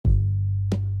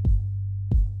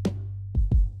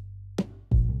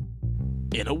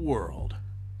In a world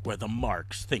where the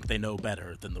marks think they know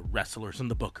better than the wrestlers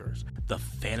and the bookers, the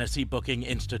Fantasy Booking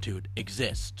Institute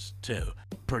exists to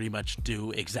pretty much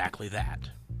do exactly that.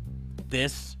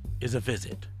 This is a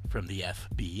visit from the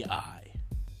FBI.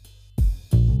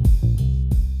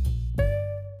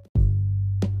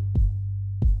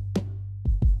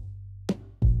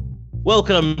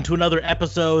 Welcome to another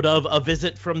episode of A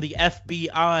Visit from the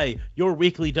FBI, your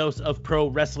weekly dose of pro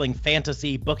wrestling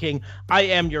fantasy booking. I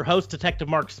am your host, Detective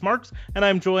Mark Smarks, and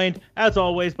I'm joined, as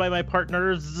always, by my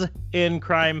partners in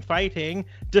crime fighting,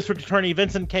 District Attorney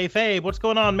Vincent K. Fabe. What's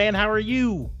going on, man? How are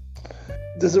you?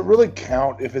 Does it really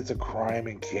count if it's a crime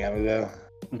in Canada?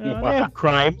 They have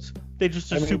crimes. They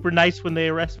just are super nice when they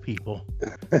arrest people.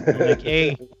 They're like,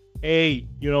 hey,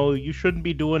 you shouldn't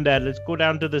be doing that. Let's go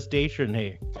down to the station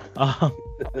here.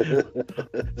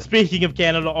 Speaking of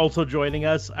Canada, also joining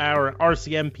us, our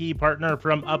RCMP partner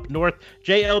from up north,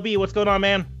 JLB. What's going on,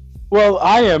 man? Well,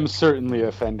 I am certainly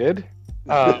offended.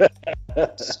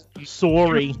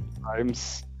 Sorry.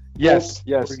 Yes.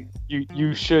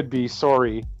 You should be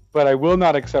sorry, but I will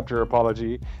not accept your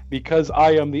apology because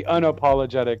I am the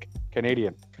unapologetic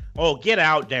Canadian. Oh, get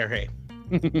out there, hey.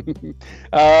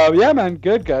 Yeah, man,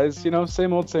 good guys.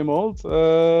 Same old.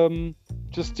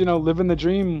 Just living the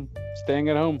dream, staying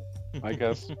at home, I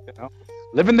guess.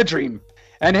 Living the dream.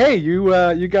 And hey,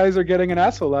 you guys are getting an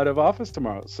asshole out of office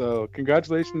tomorrow, so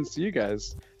congratulations to you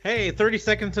guys. Hey, 30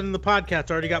 seconds into the podcast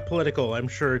already got political. I'm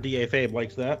sure DA Fabe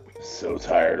likes that. So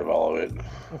tired of all of it.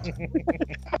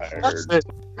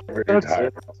 Very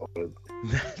tired of all of it.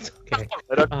 That's okay.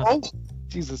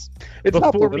 Jesus.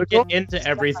 Before we get into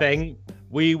everything,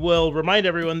 we will remind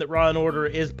everyone that Raw & Order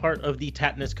is part of the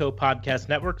Tatnisco Podcast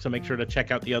Network, so make sure to check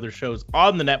out the other shows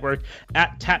on the network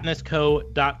at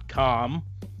tatnisco.com.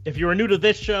 If you are new to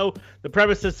this show, the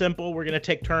premise is simple. We're going to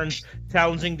take turns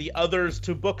challenging the others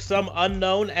to book some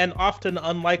unknown and often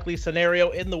unlikely scenario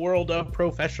in the world of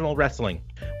professional wrestling.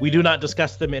 We do not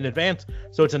discuss them in advance,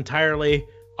 so it's entirely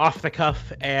off the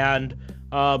cuff and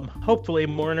hopefully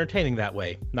more entertaining that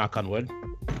way. Knock on wood.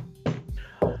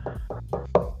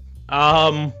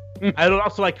 I would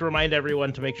also like to remind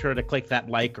everyone to make sure to click that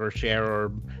like or share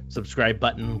or subscribe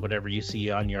button, whatever you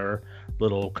see on your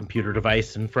little computer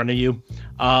device in front of you.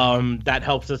 That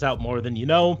helps us out more than you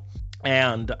know.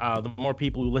 And the more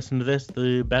people who listen to this,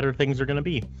 the better things are going to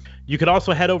be. You can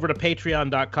also head over to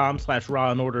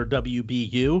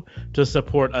patreon.com/rawandorderwbu to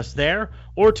support us there,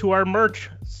 or to our merch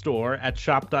store at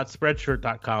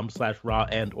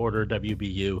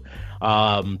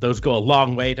shop.spreadshirt.com/rawandorderwbu. Those go a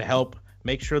long way to help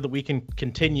make sure that we can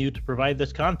continue to provide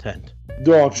this content.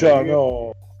 Don't you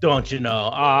know? Don't you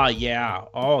know? Oh,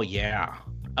 yeah.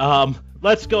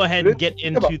 Let's go ahead and get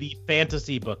into the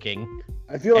fantasy booking.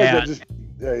 I feel like that just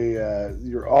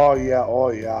your oh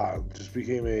yeah just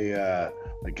became a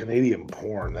Canadian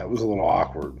porn. That was a little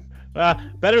awkward.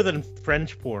 Better than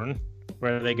French porn,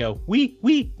 where they go oui.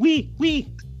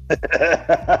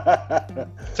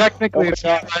 Technically, it's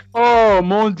not like, oh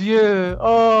mon Dieu,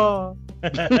 oh. No,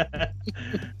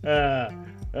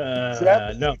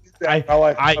 I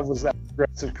was that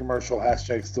aggressive commercial #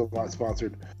 still not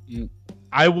sponsored.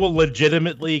 I will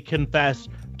legitimately confess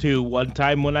to one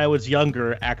time when I was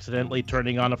younger accidentally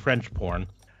turning on a French porn.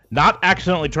 Not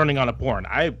accidentally turning on a porn.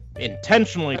 I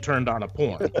intentionally turned on a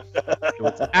porn. It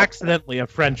was accidentally a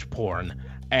French porn,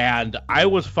 and I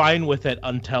was fine with it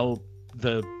until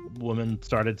the woman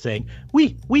started saying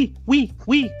oui.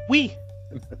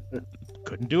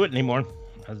 Couldn't do it anymore.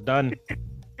 I was done.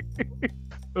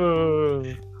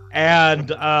 And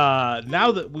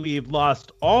now that we've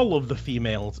lost all of the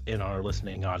females in our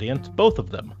listening audience, both of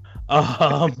them,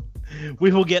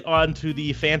 we will get on to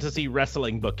the fantasy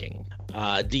wrestling booking.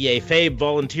 DA Fabe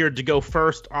volunteered to go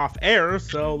first off air,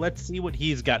 so let's see what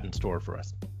he's got in store for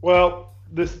us. Well,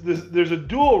 there's a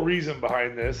dual reason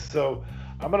behind this, so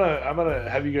I'm gonna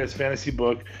have you guys fantasy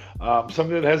book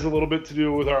something that has a little bit to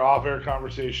do with our off-air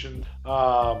conversation,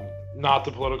 not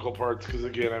the political parts, because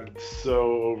again, I'm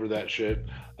so over that shit.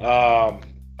 I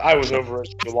was over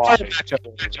it a lot,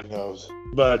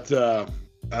 but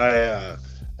I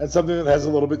and something that has a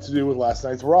little bit to do with last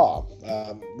night's Raw.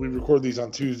 We record these on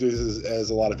Tuesdays,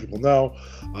 as a lot of people know,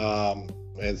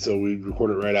 and so we record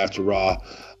it right after Raw.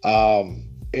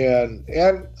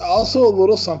 And also a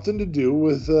little something to do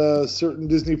with a certain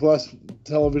Disney Plus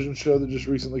television show that just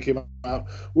recently came out,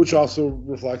 which also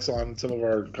reflects on some of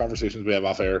our conversations we have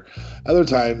off air. Other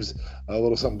times, a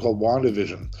little something called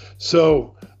WandaVision.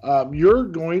 So you're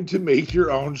going to make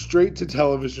your own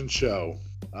straight-to-television show.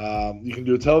 You can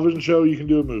do a television show, you can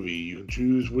do a movie. You can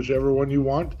choose whichever one you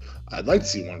want. I'd like to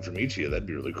see one from each of you. That'd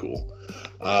be really cool.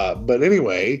 But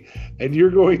anyway, and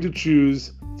you're going to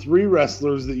choose 3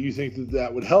 wrestlers that you think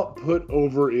that would help put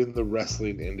over in the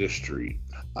wrestling industry.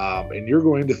 And you're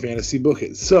going to fantasy book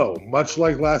it. So, much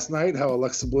like last night, how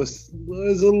Alexa Bliss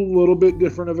was a little bit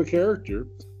different of a character.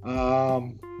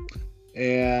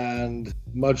 And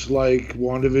much like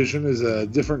WandaVision is a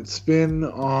different spin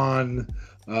on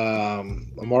a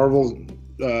Marvel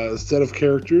set of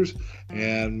characters,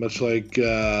 and much like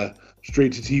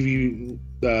straight to TV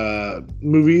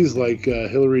movies like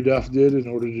Hilary Duff did in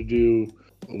order to do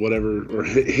whatever, or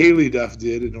Haley Duff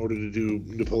did in order to do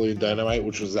Napoleon Dynamite,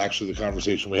 which was actually the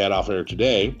conversation we had off air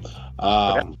today.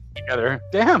 Together.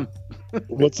 Damn.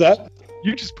 What's that?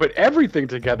 You just put everything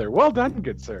together. Well done,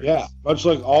 good sir. Yeah, much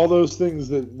like all those things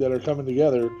that are coming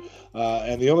together.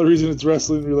 And the only reason it's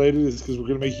wrestling related is because we're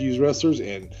going to make you use wrestlers.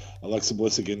 And Alexa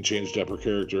Bliss again changed up her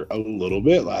character a little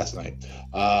bit last night.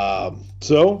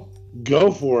 So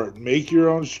go for it. Make your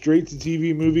own straight to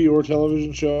TV movie or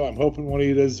television show. I'm hoping one of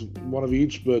you does one of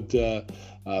each, but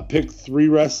pick 3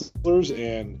 wrestlers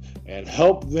and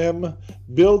help them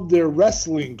build their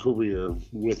wrestling career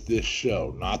with this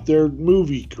show. Not their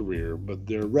movie career, but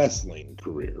their wrestling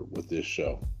career with this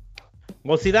show.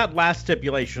 Well, see, that last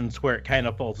stipulation's where it kind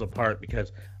of falls apart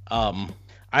because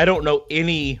I don't know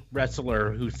any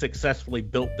wrestler who successfully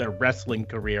built their wrestling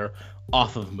career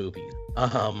off of movies.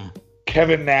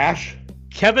 Kevin Nash.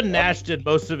 Kevin Nash did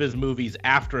most of his movies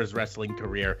after his wrestling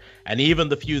career, and even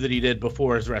the few that he did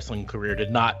before his wrestling career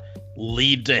did not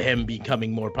lead to him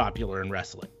becoming more popular in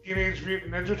wrestling. Teenage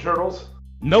Mutant Ninja Turtles.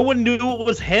 No one knew it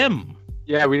was him.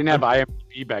 Yeah, we didn't have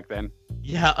IMDb back then.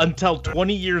 Yeah, until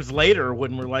 20 years later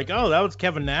when we're like, oh, that was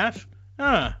Kevin Nash?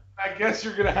 Huh. I guess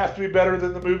you're going to have to be better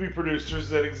than the movie producers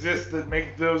that exist that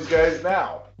make those guys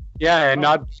now. Yeah, and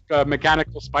not a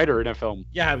mechanical spider in a film.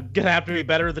 Yeah, I'm going to have to be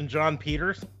better than John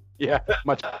Peters. Yeah,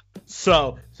 much.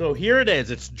 So here it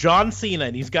is. It's John Cena,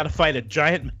 and he's got to fight a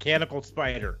giant mechanical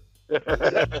spider.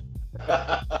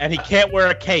 And he can't wear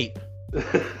a cape.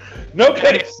 No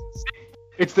capes.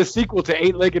 It's the sequel to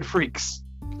Eight-Legged Freaks.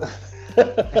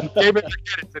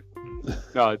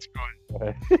 No, it's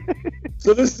going.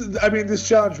 So this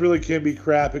challenge really can be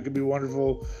crap. It can be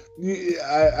wonderful.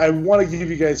 I want to give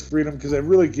you guys freedom because I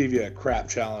really gave you a crap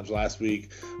challenge last week.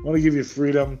 I want to give you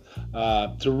freedom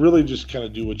to really just kind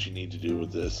of do what you need to do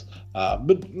with this,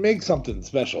 but make something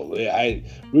special.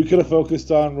 We could have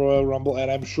focused on Royal Rumble,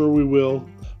 and I'm sure we will.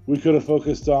 We could have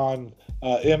focused on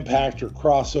Impact or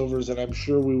crossovers, and I'm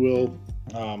sure we will.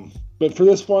 But for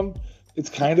this one, it's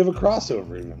kind of a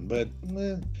crossover even, but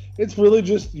it's really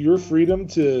just your freedom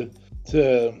to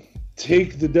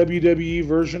take the WWE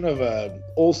version of a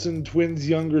Olsen twins'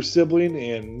 younger sibling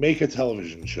and make a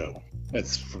television show.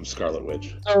 That's from Scarlet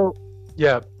Witch. So,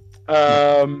 yeah.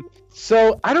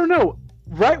 So, I don't know.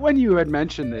 Right when you had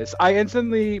mentioned this, I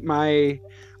instantly, my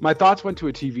thoughts went to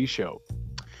a TV show.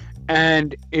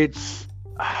 And it's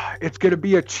going to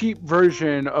be a cheap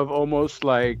version of almost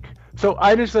like... So,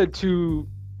 I just said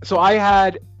So I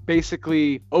had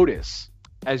basically Otis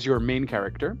as your main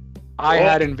character. I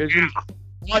had envisioned...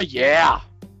 Oh, yeah.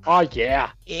 Oh,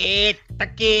 yeah. It's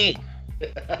Tucky.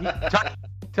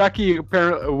 Tucky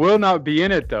apparently will not be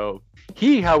in it, though.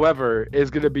 He, however, is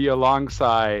going to be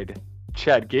alongside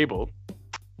Chad Gable.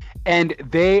 And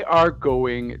they are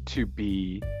going to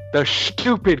be the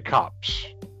stupid cops.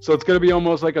 So it's going to be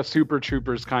almost like a Super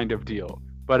Troopers kind of deal.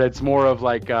 But it's more of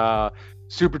like...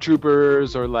 Super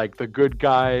Troopers or like the good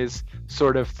guys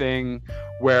sort of thing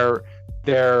where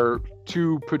they're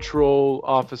 2 patrol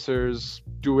officers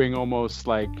doing almost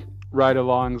like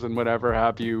ride-alongs and whatever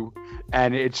have you,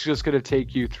 and it's just going to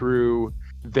take you through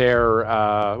their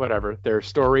their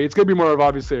story. It's going to be more of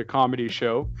obviously a comedy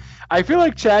show. I feel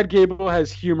like Chad Gable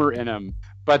has humor in him,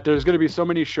 but there's going to be so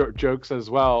many short jokes as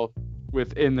well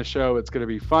within the show. It's going to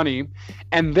be funny.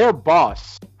 And their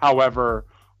boss, however,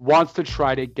 wants to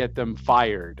try to get them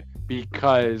fired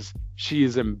because she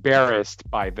is embarrassed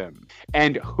by them.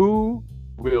 And who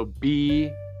will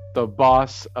be the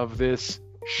boss of this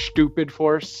stupid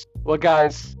force? Well,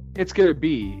 guys, it's going to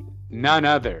be none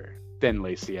other than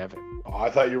Lacey Evans. Oh, I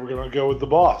thought you were going to go with the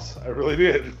boss. I really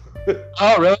did.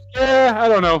 Oh, really? Yeah, I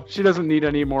don't know. She doesn't need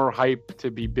any more hype to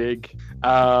be big.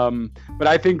 But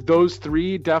I think those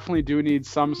 3 definitely do need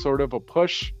some sort of a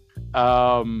push.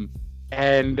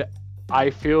 And I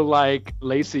feel like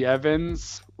Lacey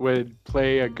Evans would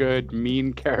play a good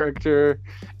mean character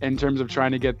in terms of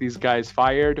trying to get these guys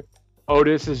fired.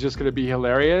 Otis is just going to be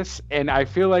hilarious. And I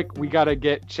feel like we got to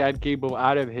get Chad Gable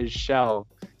out of his shell,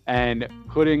 and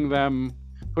putting him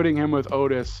with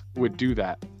Otis would do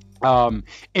that.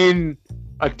 In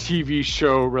a TV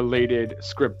show related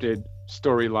scripted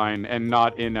storyline and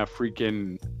not in a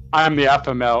freaking I'm the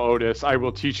FML Otis, I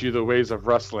will teach you the ways of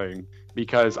wrestling,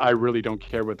 because I really don't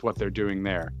care with what they're doing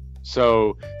there.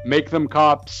 So make them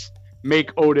cops,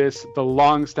 make Otis the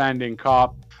long-standing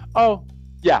cop. Oh,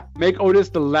 yeah, make Otis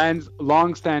the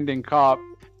long-standing cop,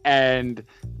 and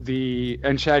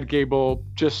Chad Gable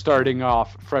just starting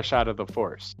off fresh out of the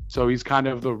force. So he's kind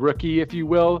of the rookie, if you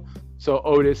will. So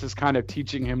Otis is kind of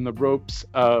teaching him the ropes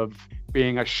of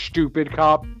being a stupid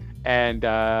cop. And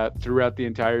throughout the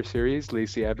entire series,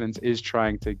 Lacey Evans is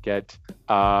trying to get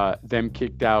them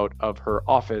kicked out of her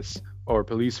office or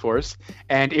police force.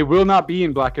 And it will not be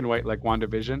in black and white like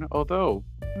WandaVision, although,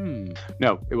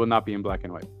 no, it will not be in black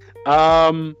and white.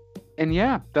 And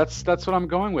yeah, that's what I'm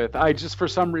going with. I just, for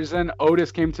some reason,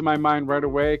 Otis came to my mind right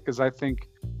away, because I think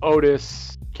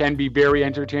Otis can be very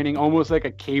entertaining, almost like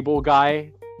a Cable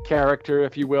Guy character,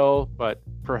 if you will, but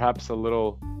perhaps a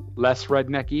little less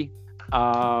rednecky.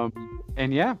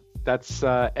 And yeah, that's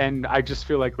and I just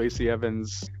feel like Lacey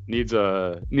Evans needs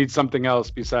something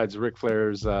else besides Ric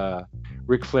Flair's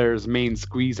main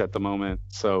squeeze at the moment.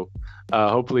 So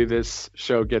hopefully this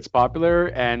show gets popular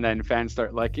and then fans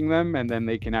start liking them, and then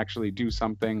they can actually do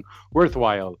something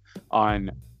worthwhile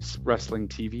on wrestling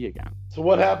TV again. So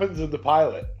what happens in the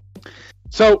pilot?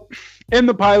 So in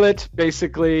the pilot,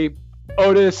 basically,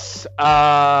 Otis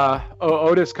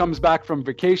comes back from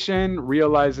vacation,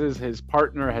 realizes his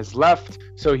partner has left,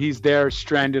 so he's there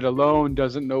stranded alone,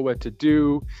 doesn't know what to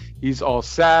do. He's all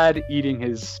sad, eating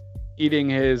his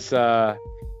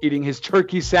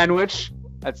turkey sandwich.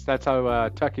 That's how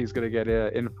Tucky's gonna get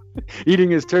in.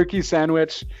 Eating his turkey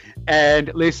sandwich, and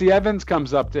Lacey Evans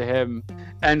comes up to him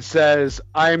and says,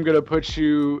 "I'm gonna put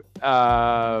you."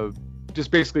 Just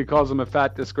basically calls him a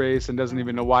fat disgrace and doesn't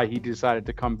even know why he decided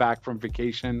to come back from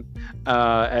vacation,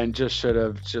 and just should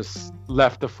have just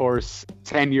left the force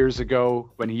 10 years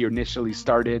ago when he initially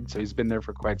started. So he's been there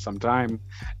for quite some time.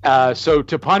 So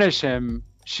to punish him,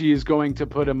 she is going to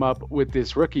put him up with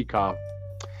this rookie cop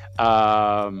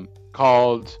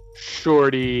called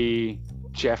Shorty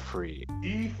Jeffrey.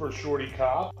 E for Shorty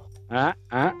Cop.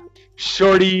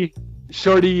 Shorty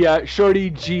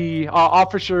G,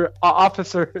 Officer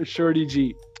Shorty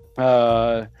G.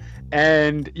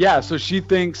 And yeah, so she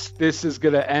thinks this is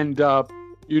going to end up,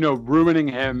 ruining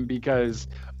him, because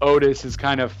Otis is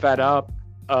kind of fed up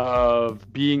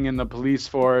of being in the police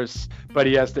force, but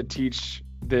he has to teach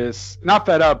this, not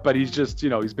fed up, but he's just,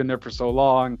 he's been there for so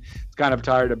long. He's kind of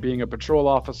tired of being a patrol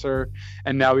officer,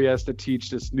 and now he has to teach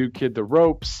this new kid the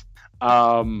ropes.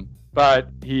 But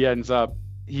he ends up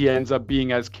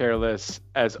being as careless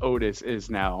as Otis is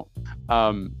now.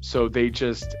 So they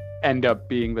just end up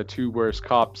being the two worst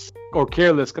cops, or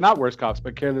careless, not worst cops,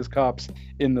 but careless cops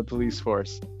in the police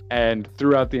force. And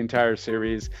throughout the entire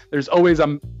series, there's always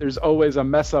a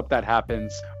mess up that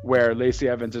happens where Lacey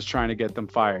Evans is trying to get them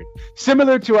fired.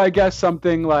 Similar to, I guess,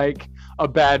 something like a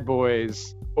Bad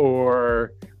Boys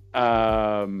or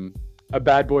a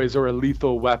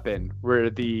Lethal Weapon, where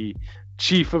the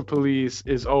chief of police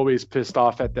is always pissed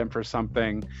off at them for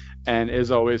something and is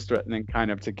always threatening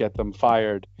kind of to get them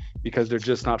fired because they're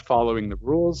just not following the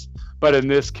rules. But in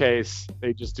this case,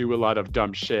 they just do a lot of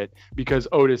dumb shit because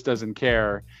Otis doesn't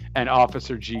care and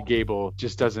Officer G. Gable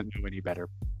just doesn't know any better.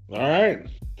 All right.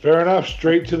 Fair enough.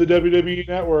 Straight to the WWE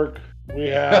Network. We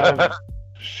have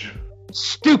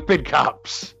Stupid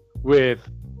Cops with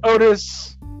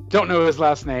Otis. Don't know his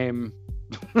last name.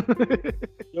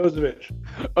 Dozovich.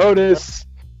 Otis.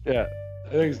 Yeah.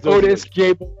 I think it's Otis,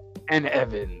 Gable, and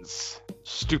Evans.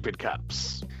 Stupid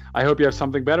Cops. I hope you have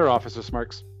something better, Officer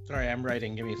Smarks. Sorry, I'm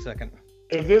writing. Give me a second.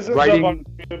 If this is up on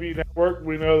the WWE Network,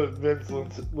 we know that Vince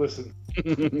listens.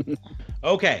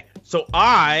 Okay, so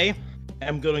I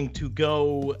am going to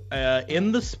go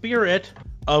in the spirit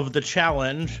of the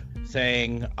challenge,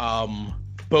 saying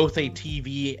both a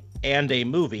TV and a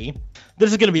movie.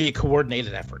 This is going to be a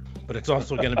coordinated effort, but it's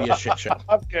also going to be a shit show.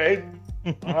 Okay.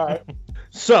 All right.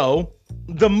 So,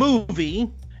 the movie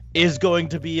is going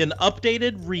to be an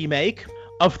updated remake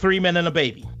of 3 Men and a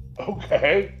Baby.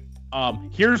 Okay.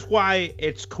 Here's why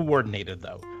it's coordinated,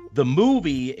 though. The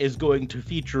movie is going to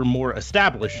feature more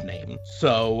established names.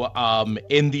 So,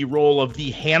 in the role of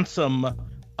the handsome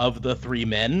of the 3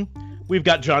 men, we've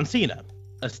got John Cena.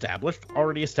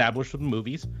 Already established with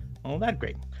movies. Oh, that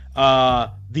great.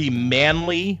 The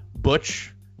manly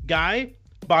butch guy,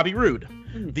 Bobby Roode.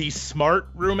 The smart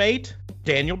roommate,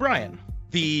 Daniel Bryan.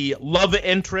 The love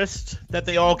interest that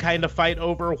they all kind of fight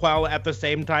over while at the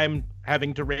same time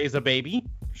having to raise a baby,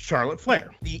 Charlotte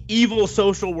Flair. The evil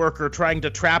social worker trying to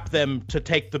trap them to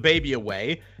take the baby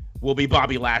away will be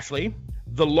Bobby Lashley.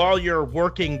 the lawyer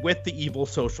working with the evil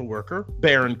social worker,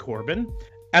 Baron Corbin,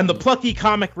 and the plucky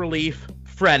comic relief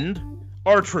friend,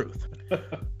 R-Truth.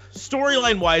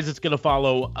 Storyline-wise, it's going to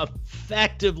follow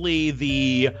effectively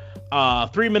the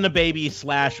 3-Minute Baby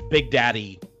 / Big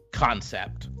Daddy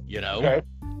concept, you know?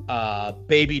 Okay.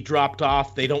 Baby dropped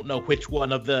off. They don't know which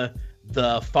one of the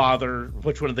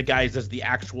guys is the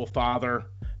actual father,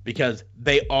 because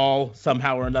they all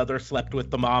somehow or another slept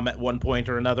with the mom at one point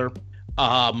or another.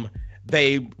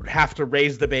 They have to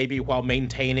raise the baby while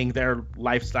maintaining their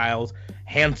lifestyles.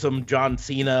 Handsome John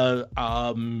Cena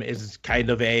is kind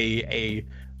of a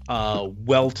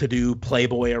well-to-do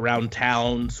playboy around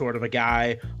town sort of a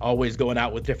guy, always going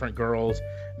out with different girls.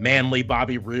 Manly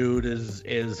Bobby Roode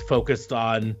is focused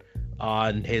on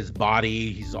his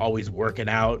body. He's always working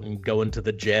out and going to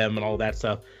the gym and all that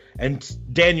stuff. And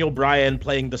Daniel Bryan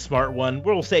playing the smart one,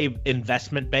 we'll say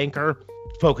investment banker,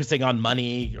 focusing on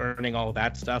money, earning all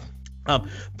that stuff.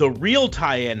 The real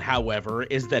tie-in, however,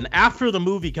 is then after the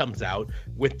movie comes out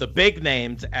with the big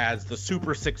names as the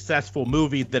super successful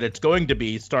movie that it's going to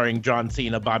be, starring John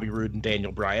Cena, Bobby Roode, and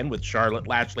Daniel Bryan, with Charlotte,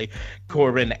 Lashley,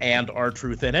 Corbin, and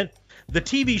R-Truth in it. The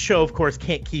TV show, of course,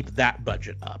 can't keep that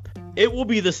budget up. It will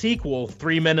be the sequel,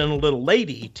 3 Men and a Little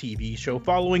Lady TV show,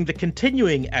 following the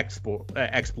continuing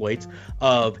exploits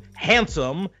of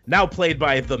Handsome, now played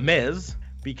by The Miz,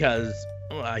 because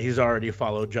he's already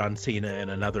followed John Cena in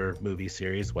another movie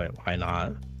series. Why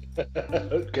not?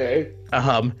 Okay.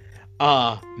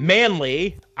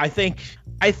 Manly, I think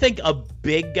a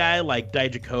big guy like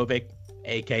Dijakovic,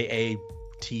 aka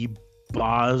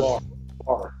T-Boz.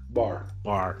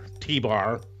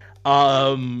 T-Bar.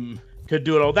 Could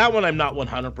do it all. That one I'm not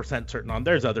 100% certain on.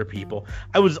 There's other people.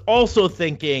 I was also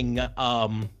thinking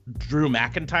Drew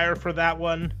McIntyre for that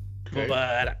one. Okay.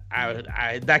 But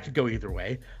I that could go either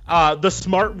way. The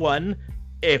smart one,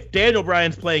 if Daniel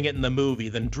Bryan's playing it in the movie,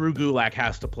 then Drew Gulak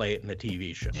has to play it in the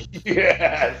TV show.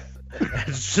 Yes.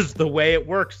 It's just the way it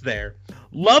works there.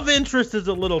 Love interest is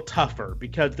a little tougher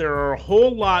because there are a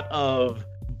whole lot of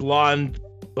blonde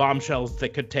bombshells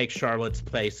that could take Charlotte's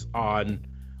place on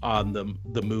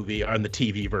the movie, on the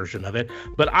TV version of it.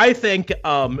 But I think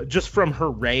just from her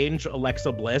range,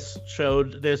 Alexa Bliss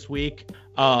showed this week,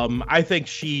 I think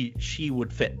she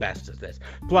would fit best as this.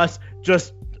 Plus,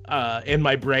 just in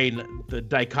my brain, the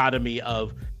dichotomy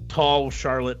of tall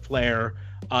Charlotte Flair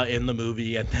in the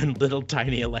movie and then little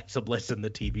tiny Alexa Bliss in the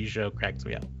TV show cracks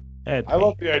me up. I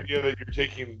love the idea that you're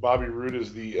taking Bobby Roode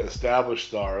as the established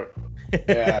star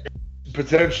and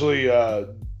potentially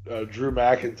Drew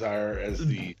McIntyre as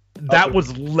the... That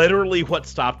was literally what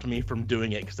stopped me from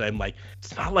doing it, because I'm like,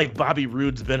 it's not like Bobby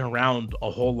Roode's been around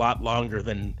a whole lot longer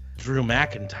than Drew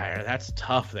McIntyre. That's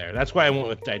tough there. That's why I went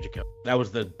with Dijakovic. That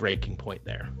was the breaking point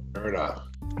there. Fair enough.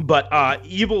 But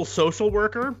evil social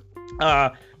worker,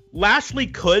 Lashley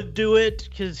could do it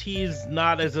because he's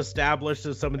not as established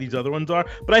as some of these other ones are.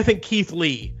 But I think Keith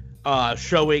Lee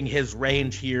showing his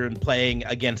range here and playing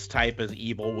against type as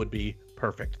evil would be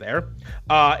perfect there.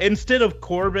 Instead of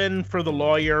Corbin for the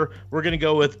lawyer, we're going to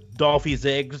go with Dolphy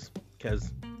Ziggs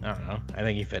because, I don't know, I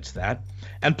think he fits that.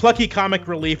 And plucky comic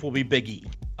relief will be Big E.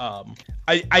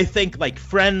 I think like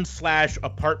friend /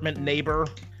 apartment neighbor,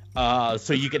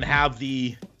 so you can have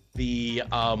the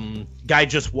guy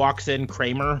just walks in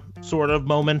Kramer sort of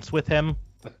moments with him.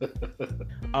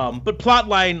 But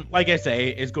plotline, like I say,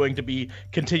 is going to be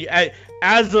continue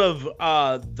as of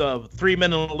the 3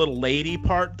 Men and a Little Lady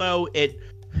part, though.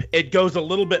 It goes a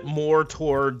little bit more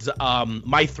towards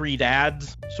My Three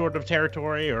Dads sort of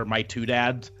territory, or My Two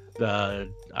Dads, the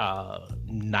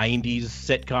 90s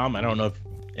sitcom. I don't know if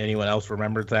anyone else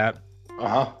remembers that.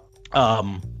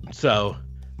 So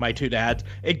My Two Dads,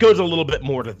 it goes a little bit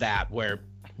more to that, where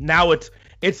now it's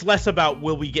less about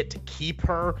will we get to keep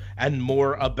her and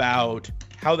more about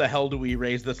how the hell do we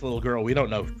raise this little girl? We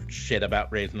don't know shit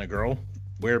about raising a girl.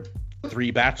 We're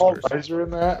 3 bachelors. Paul Reiser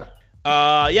in that?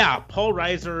 Yeah, Paul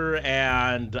Reiser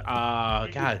and the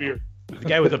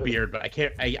guy with a beard, but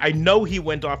I know he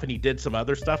went off and he did some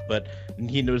other stuff, but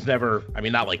he was never, I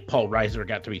mean, not like Paul Reiser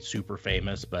got to be super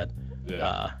famous, but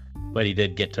but he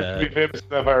did get to be famous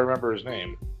enough I remember his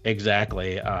name.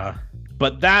 Exactly.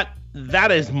 But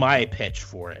that is my pitch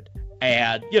for it.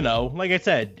 And, you know, like I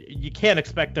said, you can't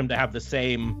expect them to have the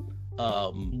same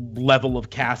level of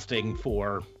casting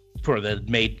for the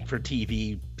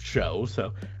made-for-TV show.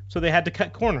 So they had to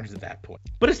cut corners at that point.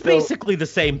 But it's basically the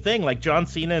same thing. Like John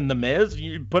Cena and The Miz,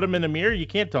 you put them in a mirror, you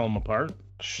can't tell them apart.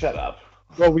 Shut up.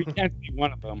 Well, we can't see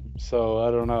one of them, so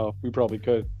I don't know. We probably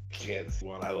could. Can't see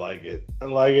one. I like it.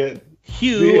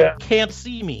 Hugh can't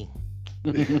see me.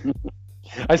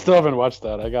 I still haven't watched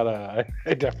that.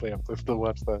 I definitely have to still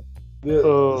watch that.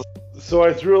 So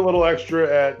I threw a little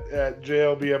extra at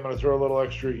JLB. I'm going to throw a little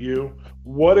extra at you.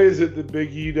 What is it that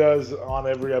Big E does on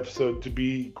every episode to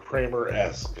be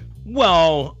Kramer-esque?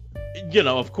 Well,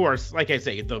 of course, like I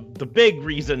say, the big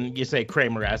reason you say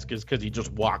Kramer-esque is because he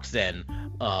just walks in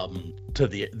to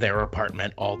their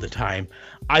apartment all the time.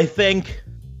 I think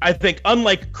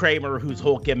unlike Kramer, whose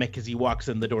whole gimmick is he walks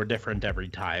in the door different every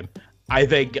time, I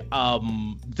think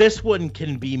this one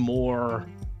can be more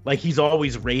like he's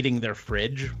always raiding their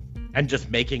fridge and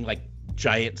just making like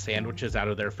giant sandwiches out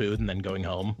of their food and then going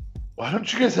home. Why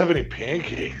don't you guys have any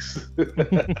pancakes?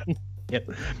 Yep.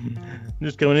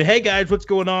 Just going in, hey guys, what's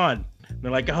going on? And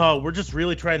they're like, oh, we're just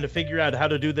really trying to figure out how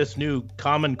to do this new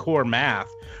Common Core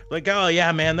math. Like, oh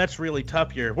yeah, man, that's really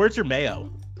tough here. Where's your mayo?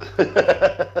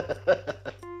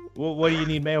 Well, what do you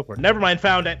need mayo for? Never mind,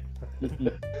 found it.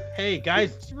 Hey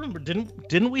guys, do you remember?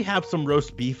 Didn't we have some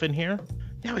roast beef in here?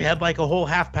 Yeah, we had like a whole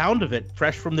half pound of it,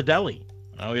 fresh from the deli.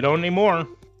 Oh, we don't anymore.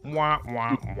 Wah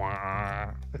wah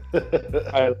wah.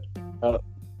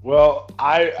 Well,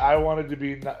 I wanted to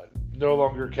be no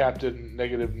longer Captain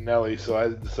Negative Nelly, so I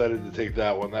decided to take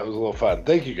that one. That was a little fun.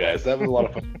 Thank you guys. That was a lot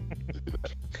of fun.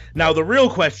 Now the real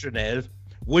question is,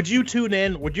 would you tune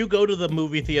in? Would you go to the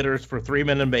movie theaters for 3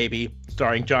 Men and Baby,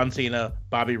 starring John Cena,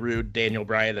 Bobby Roode, Daniel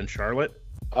Bryan, and Charlotte?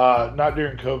 Not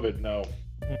during COVID, no.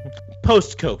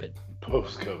 Post-COVID.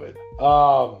 Post-COVID.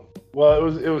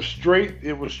 Well, it was straight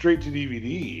to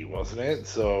DVD, wasn't it?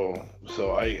 So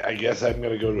I guess I'm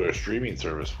gonna go to a streaming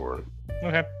service for it.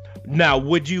 Okay. Now,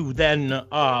 would you then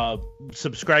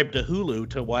subscribe to Hulu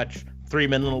to watch 3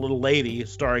 Men and a Little Lady,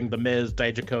 starring The Miz,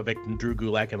 Dijakovic, and Drew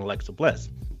Gulak and Alexa Bliss?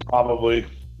 Probably.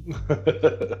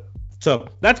 So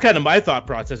that's kind of my thought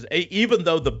process. Even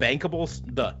though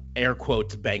the air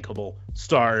quotes bankable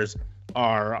stars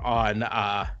are on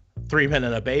 3 Men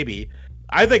and a Baby,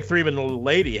 I think 3 Men and a Little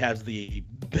Lady has the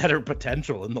better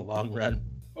potential in the long run.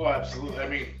 Oh, absolutely. I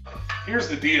mean, here's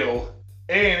the deal.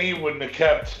 A&E wouldn't have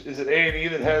kept... Is it A&E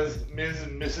that has Ms.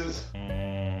 and Mrs.?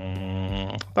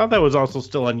 I thought that was also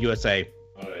still on USA.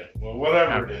 Okay. Well,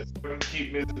 whatever it is, we're going to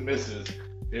keep Ms. and Mrs.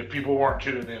 if people weren't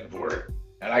tuning in for it.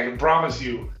 And I can promise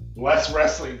you, less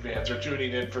wrestling fans are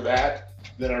tuning in for that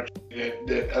than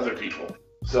other people.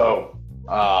 So,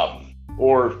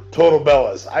 or Total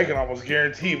Bellas. I can almost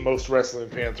guarantee most wrestling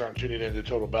fans aren't tuning into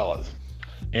Total Bellas.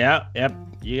 Yeah, yep,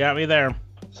 you got me there.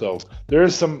 So there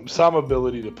is some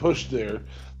ability to push there.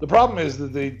 The problem is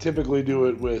that they typically do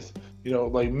it with,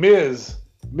 like Miz.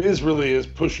 Miz really is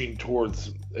pushing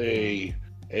towards a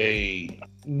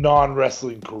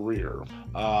non-wrestling career.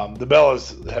 The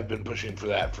Bellas have been pushing for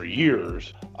that for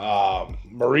years.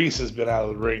 Maurice has been out of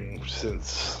the ring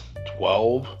since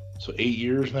 12, so 8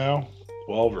 years now,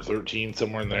 12 or 13,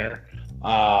 somewhere in there.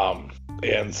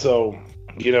 And so,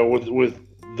 with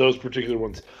those particular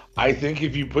ones, I think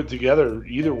if you put together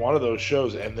either one of those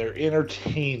shows and they're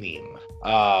entertaining,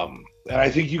 and I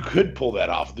think you could pull that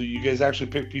off. You guys actually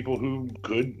pick people who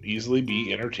could easily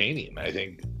be entertaining. I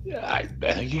think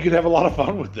you could have a lot of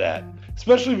fun with that,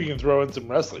 especially if you can throw in some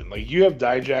wrestling. Like you have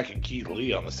Dijak and Keith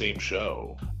Lee on the same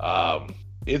show.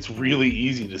 It's really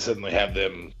easy to suddenly have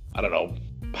them, I don't know,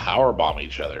 powerbomb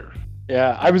each other.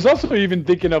 Yeah, I was also even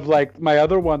thinking of like my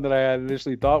other one that I had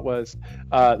initially thought was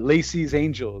Lacey's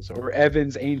Angels or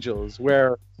Evan's Angels,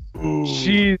 where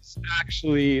she's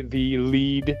actually the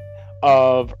lead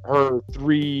of her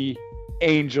 3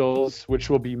 angels, which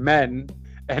will be men.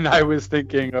 And I was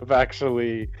thinking of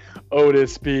actually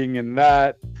Otis being in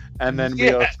that, and then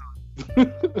we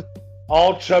also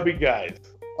all chubby guys.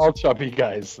 All chubby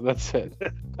guys. That's it.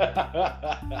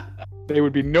 They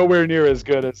would be nowhere near as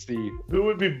good as the... Who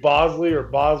would be Bosley or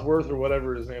Bosworth or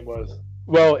whatever his name was?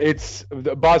 Well, it's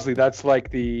Bosley. That's like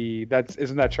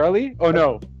isn't that Charlie? Oh,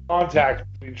 no. Contact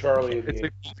between Charlie and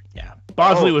the... Yeah.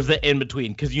 Bosley was the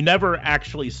in-between, because you never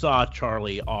actually saw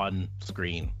Charlie on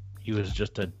screen. He was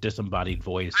just a disembodied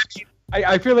voice.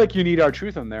 I feel like you need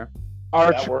R-Truth in there.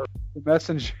 R-Truth, the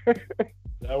messenger.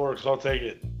 That works. I'll take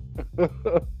it.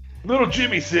 Little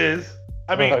Jimmy says.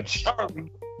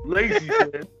 Charlie. Lacey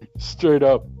says. Straight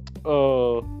up.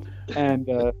 And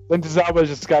then Tozawa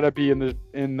just gotta be in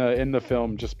the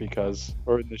film just because,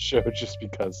 or in the show just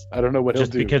because. I don't know what he'll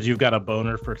do. Just because you've got a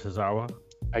boner for Tozawa?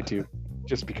 I do.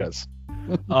 Just because.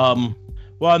 Well,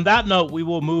 on that note, we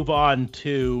will move on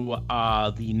to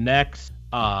the next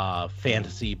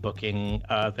fantasy booking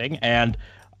thing, and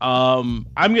I'm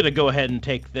gonna go ahead and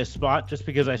take this spot just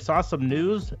because I saw some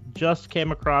news just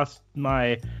came across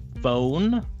my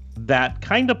phone that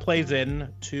kind of plays in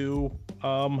to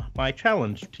my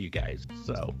challenge to you guys.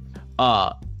 So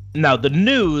Now, the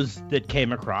news that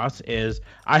came across is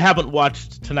I haven't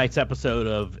watched tonight's episode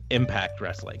of Impact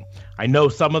Wrestling. I know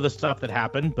some of the stuff that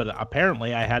happened, but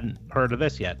apparently I hadn't heard of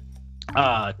this yet.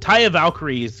 Taya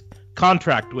Valkyrie's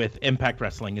contract with Impact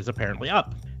Wrestling is apparently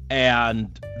up.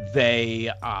 And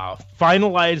they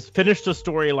finished a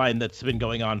storyline that's been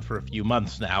going on for a few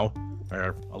months now,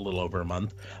 or a little over a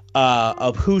month,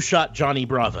 of who shot Johnny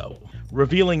Bravo,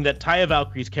 revealing that Taya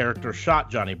Valkyrie's character shot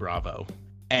Johnny Bravo.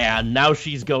 And now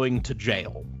she's going to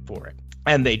jail for it.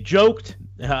 And they joked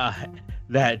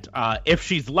that if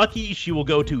she's lucky, she will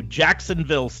go to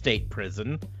Jacksonville State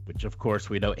Prison, which, of course,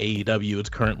 we know AEW is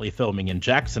currently filming in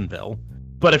Jacksonville.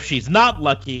 But if she's not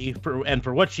lucky,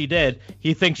 for what she did,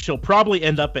 he thinks she'll probably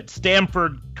end up at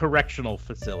Stamford Correctional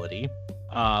Facility,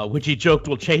 which he joked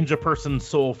will change a person's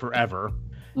soul forever.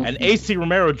 And AC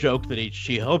Romero joked that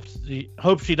she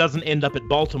hopes she doesn't end up at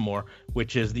Baltimore,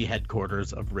 which is the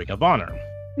headquarters of Ring of Honor.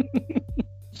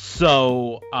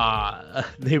 So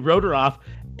they wrote her off,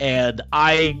 and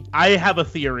I have a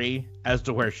theory as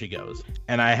to where she goes,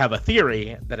 and I have a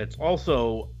theory that it's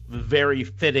also very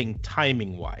fitting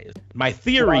timing wise. My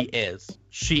theory is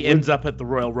she ends up at the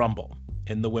Royal Rumble,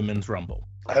 in the Women's Rumble.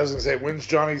 I was gonna say, when's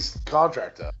Johnny's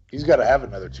contract up? He's got to have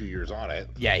another 2 years on it.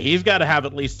 Yeah, he's got to have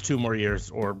at least 2 more years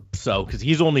or so, because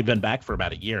he's only been back for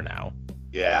about a year now.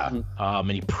 Yeah.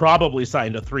 And he probably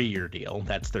signed a 3-year deal.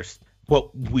 That's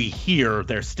what we hear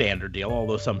their standard deal,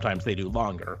 although sometimes they do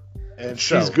longer. And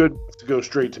she's good to go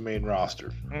straight to main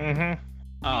roster.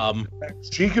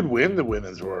 She could win the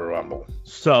Women's Royal Rumble.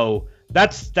 So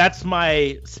that's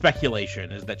my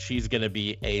speculation, is that she's going to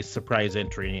be a surprise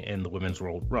entry in the Women's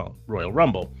Royal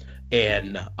Rumble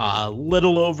in a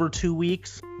little over 2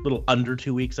 weeks, little under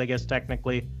 2 weeks, I guess,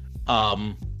 technically.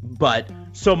 But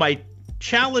so my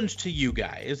challenge to you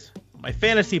guys, my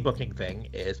fantasy booking thing,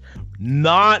 is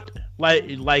not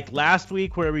like last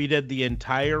week where we did the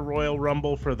entire Royal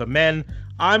Rumble for the men.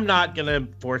 I'm not going to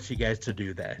force you guys to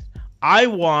do that. I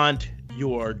want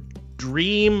your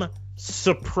dream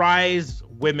surprise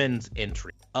women's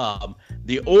entry.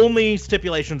 The only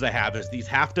stipulations I have is these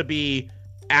have to be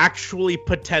actually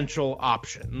potential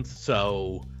options.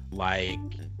 So, like,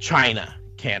 China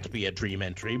can't be a dream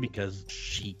entry because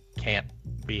she can't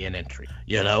be an entry,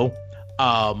 you know?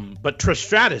 But Trish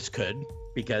Stratus could,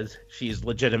 because she's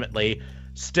legitimately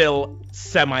still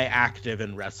semi-active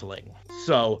in wrestling.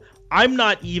 So I'm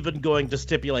not even going to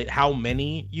stipulate how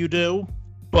many you do,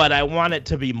 but I want it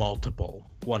to be multiple,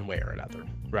 one way or another,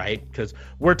 right? Because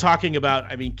we're talking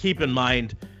about, I mean, keep in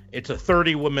mind, it's a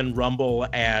 30-woman Rumble,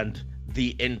 and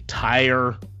the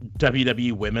entire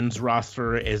WWE women's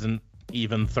roster isn't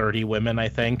even 30 women, I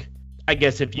think. I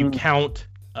guess if you count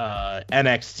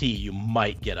NXT, you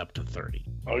might get up to 30.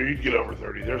 Oh, you'd get over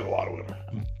 30. There's a lot of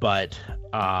women. But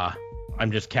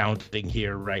I'm just counting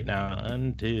here right now.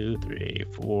 1, 2, 3,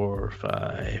 4,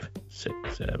 5,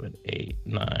 6, 7, 8,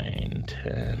 9,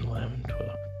 10, 11, 12,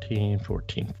 13,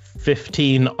 14,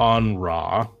 15 on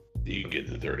Raw. You can get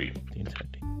to 30. 15,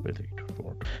 17, 18,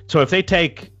 24. So if they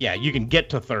take, yeah, you can get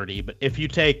to 30. But if you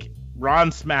take Raw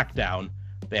and SmackDown,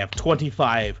 they have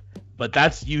 25. But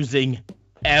that's using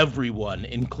everyone,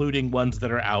 including ones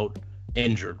that are out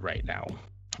injured right now.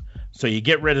 So you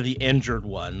get rid of the injured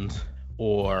ones,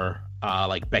 or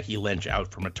like Becky Lynch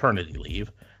out for maternity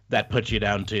leave. That puts you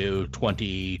down to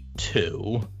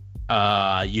 22.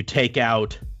 You take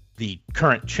out the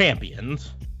current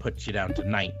champions, puts you down to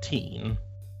 19,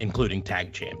 including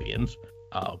tag champions.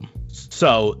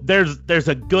 So there's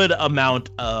a good amount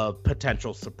of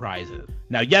potential surprises.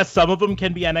 Now, yes, some of them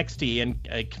can be NXT,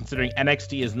 and considering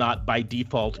NXT is not by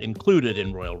default included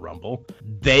in Royal Rumble,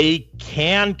 they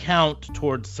can count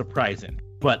towards surprising.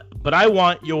 But I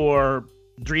want your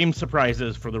dream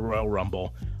surprises for the Royal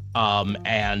Rumble.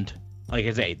 And like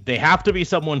I say, they have to be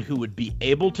someone who would be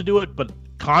able to do it, but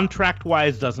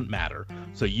contract-wise doesn't matter.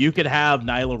 So you could have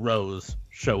Nyla Rose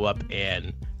show up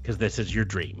in, because this is your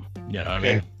dream. You know what I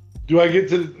mean? Do I get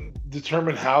to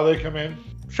determine how they come in?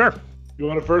 Sure. You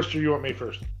want it first, or you want me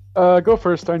first? Go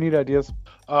first. I need ideas.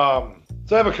 So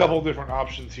I have a couple different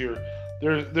options here.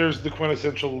 There's the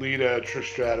quintessential Lita, Trish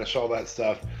Stratus, all that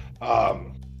stuff.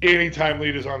 Anytime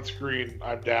Lita's on screen,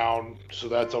 I'm down, so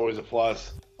that's always a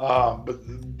plus. But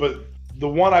the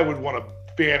one I would want to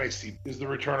fantasy is the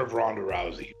return of Ronda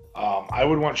Rousey. I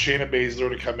would want Shayna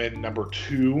Baszler to come in number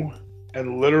 2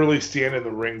 and literally stand in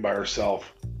the ring by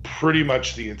herself pretty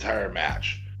much the entire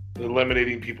match,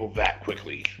 eliminating people that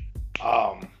quickly,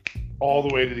 all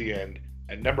the way to the end.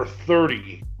 And number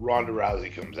 30, Ronda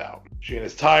Rousey comes out.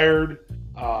 Shayna's tired.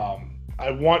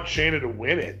 I want Shayna to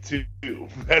win it too.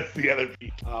 That's the other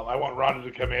piece. I want Ronda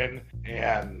to come in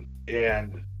and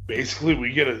basically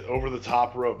we get an over the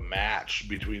top rope match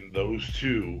between those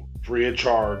two, free of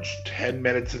charge. 10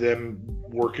 minutes of them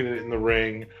working it in the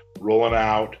ring, rolling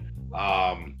out,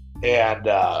 and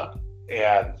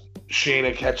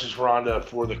Shayna catches Ronda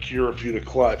for the Kira Fuda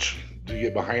clutch to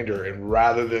get behind her, and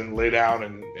rather than lay down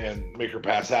and make her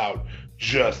pass out,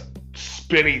 just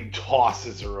spinning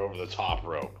tosses her over the top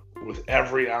rope with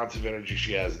every ounce of energy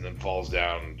she has, and then falls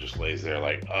down and just lays there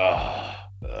like,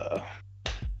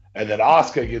 And then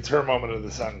Asuka gets her moment of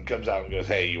the sun and comes out and goes,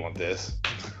 "Hey, you want this?"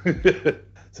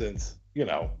 Since,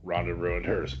 Ronda ruined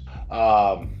hers.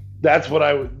 That's what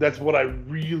I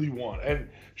really want. And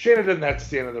Shayna doesn't have to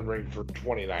stand in the ring for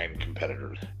 29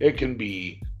 competitors.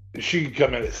 She can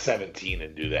come in at 17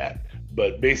 and do that.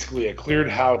 But basically a cleared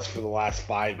house for the last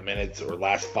 5 minutes or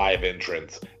last 5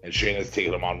 entrants, and Shayna's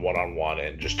taking them on one-on-one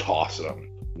and just tossing them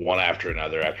one after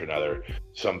another.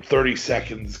 Some 30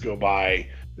 seconds go by.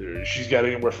 She's got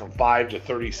anywhere from 5 to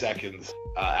 30 seconds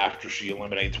after she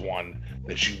eliminates one.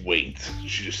 Then she waits.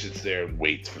 She just sits there and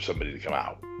waits for somebody to come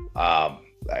out.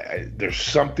 There's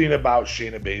something about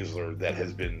Shayna Baszler that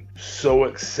has been so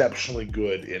exceptionally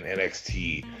good in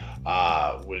NXT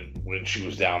when she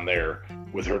was down there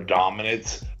with her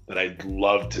dominance that I'd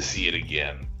love to see it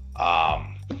again.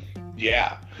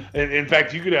 Yeah. And in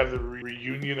fact, you could have the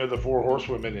reunion of the 4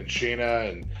 horsewomen, and Shayna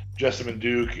and Jessamyn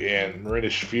Duke and Marina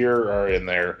Shafir are in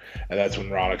there, and that's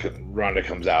when Ronda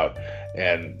comes out,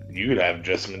 and you could have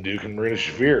Jessamyn Duke and Marina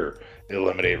Shafir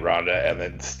eliminate Ronda and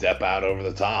then step out over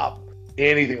the top.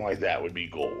 Anything like that would be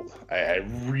gold. I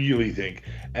really think,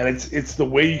 and it's the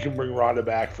way you can bring Ronda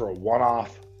back for a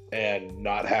one-off and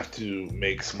not have to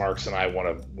make Smarks and I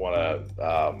want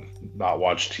to not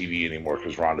watch TV anymore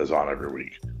because Ronda's on every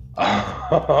week.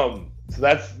 So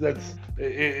that's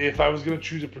if I was going to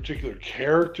choose a particular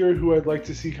character who I'd like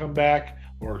to see come back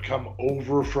or come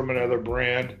over from another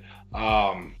brand,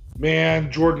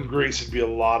 man, Jordynne Grace would be a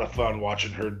lot of fun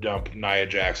watching her dump Nia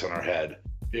Jax on her head.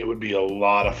 It would be a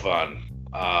lot of fun.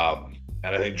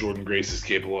 And I think Jordynne Grace is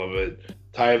capable of it.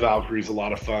 Taya Valkyrie's a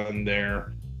lot of fun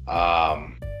there.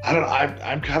 I don't know.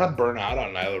 I'm kind of burnt out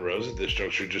on Nyla Rose at this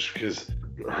juncture just because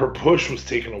her push was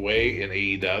taken away in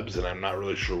AEW, and I'm not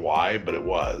really sure why, but it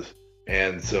was.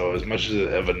 And so as much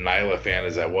of a Nyla fan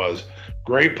as I was,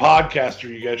 great podcaster,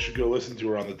 you guys should go listen to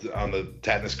her on the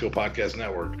Tatnus Co Podcast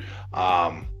Network,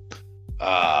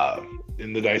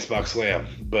 in the Dicebox Slam.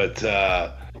 But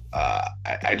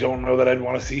I don't know that I'd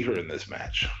want to see her in this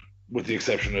match, with the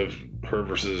exception of her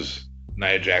versus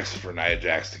Nia Jax for Nia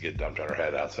Jax to get dumped on her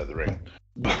head outside the ring.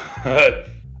 But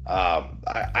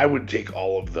I would take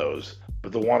all of those.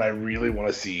 But the one I really want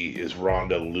to see is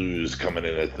Ronda lose coming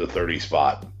in at the 30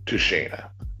 spot to Shayna.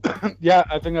 Yeah,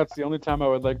 I think that's the only time I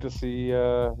would like to see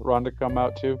Ronda come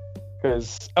out too.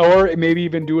 Or maybe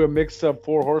even do a mix of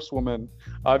 4 horsewomen.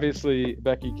 Obviously,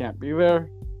 Becky can't be there,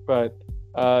 but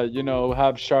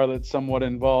have Charlotte somewhat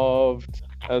involved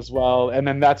as well. And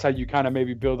then that's how you kind of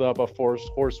maybe build up a 4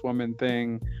 horsewoman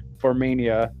thing for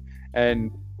Mania.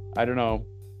 And I don't know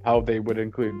how they would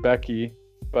include Becky,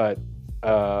 but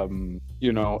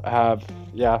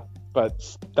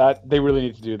but that they really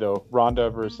need to do though. Ronda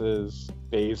versus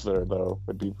Baszler though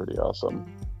would be pretty awesome,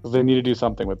 because they need to do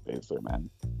something with Baszler, man,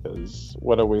 because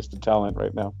what a waste of talent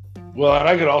right now. Well, and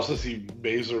I could also see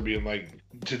Baszler being like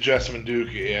to Jessamyn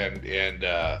Duke and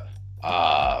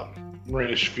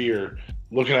Marina Shafir,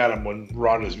 looking at him when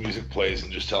Ronda's music plays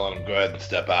and just telling him, go ahead and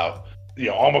step out,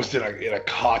 almost in a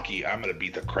cocky, I'm gonna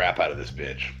beat the crap out of this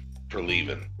bitch for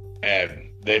leaving. And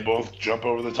they both jump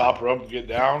over the top rope and get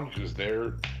down because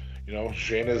they're,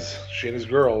 Shayna's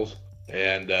girls.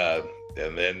 And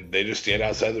then they just stand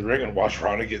outside the ring and watch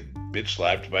Ronda get bitch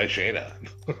slapped by Shayna.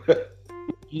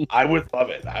 I would love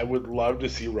it. I would love to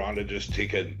see Ronda just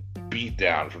take a beat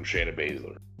down from Shayna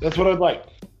Baszler. That's what I'd like.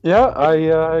 Yeah,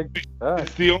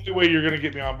 It's the only way you're going to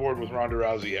get me on board with Ronda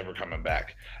Rousey ever coming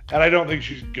back. And I don't think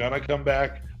she's going to come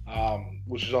back.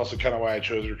 Which is also kind of why I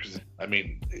chose her, because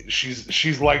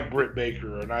she's like Britt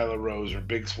Baker or Nyla Rose or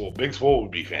Big Swole. Big Swole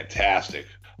would be fantastic.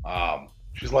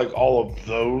 She's like all of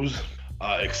those,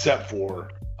 except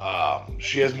for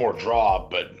she has more draw.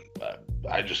 But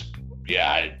I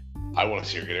want to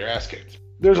see her get her ass kicked.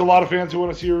 There's a lot of fans who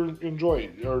want to see her enjoy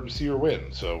or see her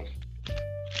win. So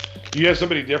you have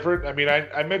somebody different. I mean,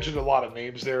 I mentioned a lot of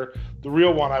names there. The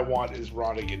real one I want is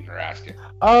Ronda getting her ass kicked.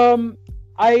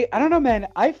 I don't know, man.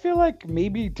 I feel like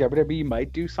maybe WWE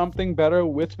might do something better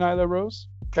with Nyla Rose.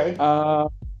 Okay.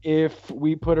 If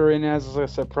we put her in as a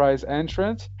surprise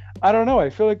entrant. I don't know.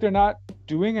 I feel like they're not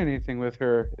doing anything with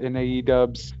her in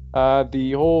AEWs.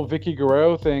 The whole Vicky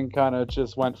Guerrero thing kind of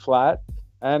just went flat,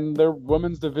 and their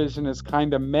women's division is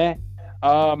kind of meh.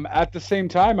 At the same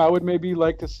time, I would maybe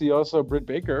like to see also Britt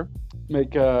Baker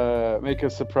make a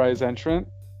surprise entrant.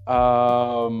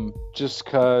 Just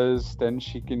because then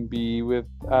she can be with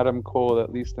Adam Cole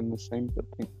at least in the same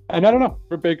thing. And I don't know,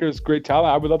 Britt Baker's great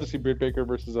talent. I would love to see Britt Baker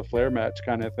versus a Flair match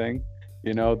kind of thing.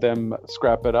 Them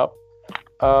scrap it up.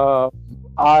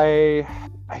 I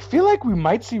feel like we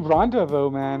might see Ronda though,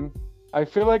 man. I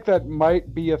feel like that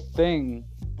might be a thing,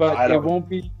 but it won't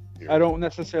be. I don't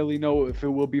necessarily know if it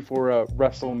will be for a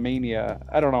WrestleMania.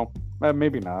 I don't know.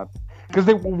 Maybe not. Because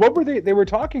they were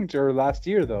talking to her last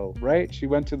year though, right? She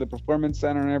went to the Performance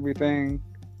Center and everything.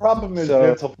 Problem is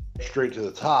Vince will push straight to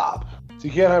the top. So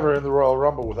you can't have her in the Royal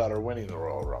Rumble without her winning the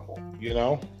Royal Rumble,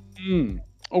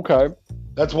 Okay.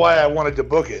 That's why I wanted to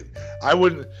book it. I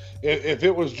wouldn't, if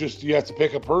it was just you have to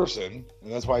pick a person,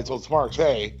 and that's why I told Smarks,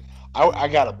 hey, I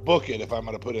got to book it if I'm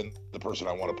going to put in the person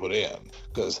I want to put in.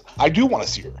 Because I do want to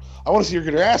see her. I want to see her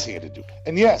get her ass handed to.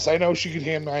 And yes, I know she could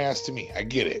hand my ass to me. I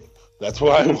get it. That's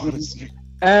what I want to see.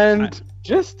 And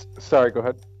sorry, go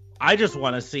ahead. I just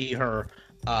want to see her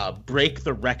break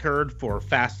the record for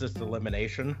fastest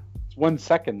elimination. It's 1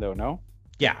 second though, no?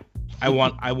 Yeah. I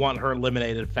want her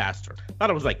eliminated faster. I thought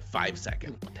it was like 5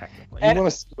 seconds, technically. You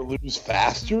want to see her lose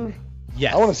faster?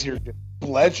 Yes. I want to see her get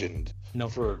legend. No,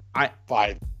 for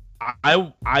 5.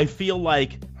 I feel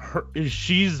like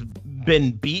she's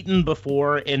been beaten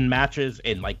before in matches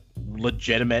in like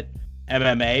legitimate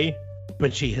MMA,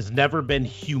 but she has never been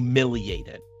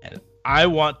humiliated. And I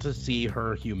want to see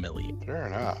her humiliated. Fair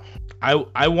enough.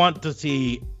 I want to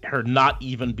see her not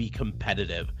even be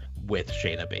competitive with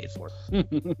Shayna Baszler.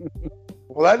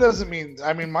 Well, that doesn't mean.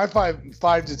 I mean, my 5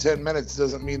 to 10 minutes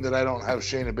doesn't mean that I don't have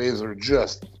Shayna Baszler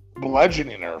just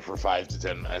bludgeoning her for 5 to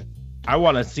 10 minutes. I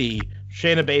want to see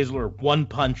Shayna Baszler one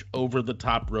punch over the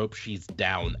top rope. She's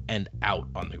down and out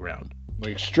on the ground.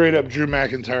 Like straight up Drew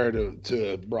McIntyre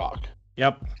to Brock.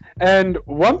 Yep. And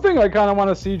one thing I kind of want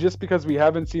to see, just because we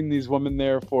haven't seen these women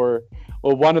there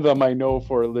one of them I know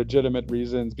for legitimate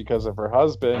reasons because of her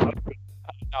husband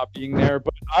not being there,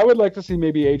 but I would like to see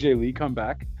maybe AJ Lee come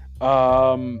back.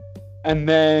 And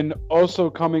then also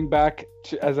coming back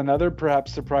as another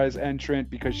perhaps surprise entrant,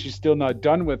 because she's still not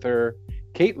done with her,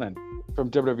 Caitlyn from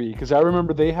WWE. Because I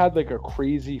remember they had like a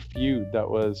crazy feud that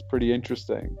was pretty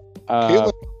interesting.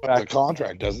 Caitlyn got the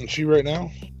contract, doesn't she, right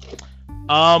now?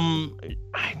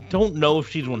 I don't know if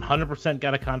she's 100%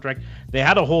 got a contract. They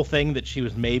had a whole thing that she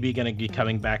was maybe going to be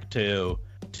coming back to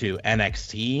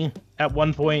NXT at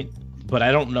one point, but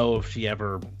I don't know if she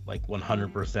ever like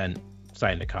 100%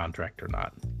 signed a contract or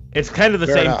not. It's kind of the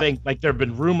same thing. Like there have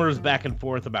been rumors back and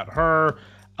forth about her,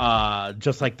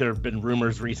 just like there have been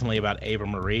rumors recently about Ava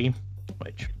Marie,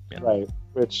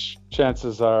 which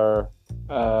chances are.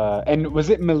 And was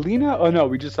it Melina? Oh no,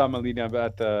 we just saw Melina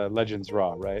at the Legends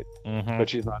Raw, right? Mm-hmm. But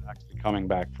she's not actually coming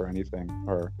back for anything,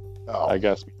 I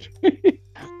guess.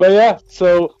 But yeah,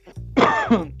 so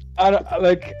I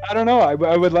don't know.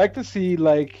 I would like to see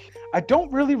I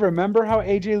don't really remember how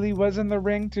AJ Lee was in the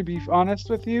ring, to be honest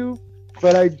with you,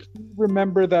 but I do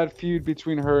remember that feud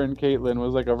between her and Caitlyn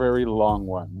was like a very long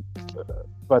one.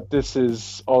 But this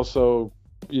is also,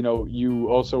 you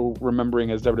also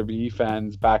remembering as WWE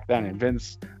fans back then, and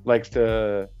Vince likes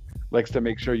to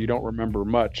make sure you don't remember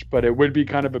much, but it would be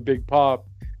kind of a big pop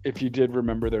if you did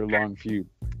remember their long feud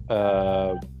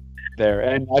there.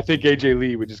 And I think AJ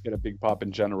Lee would just get a big pop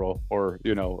in general, or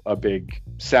a big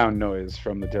sound noise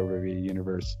from the WWE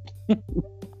universe.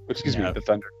 Excuse me, the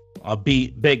Thunder. A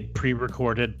big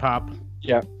pre-recorded pop.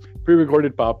 Yeah,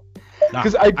 pre-recorded pop.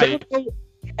 Because I don't know.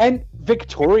 And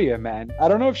Victoria, man, I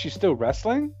don't know if she's still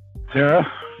wrestling. Yeah,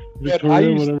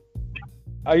 Victoria,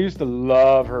 I used to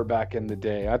love her back in the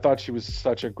day. I thought she was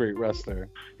such a great wrestler.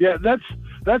 Yeah,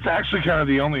 that's actually kind of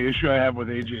the only issue I have with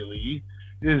AJ Lee.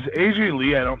 Is AJ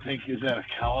Lee, I don't think, is at a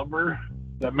caliber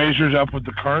that measures up with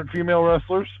the current female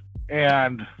wrestlers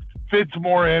and fits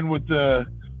more in with the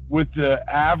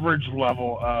average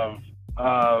level of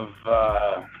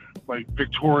like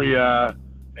Victoria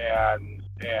and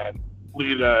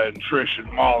Lita and Trish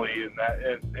and Molly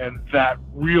and that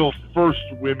real first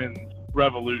women's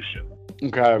revolution.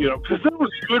 Okay. Because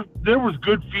there was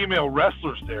good female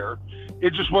wrestlers there.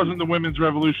 It just wasn't the women's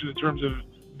revolution in terms of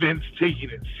Vince taking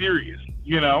it serious.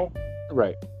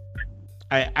 Right.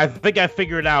 I think I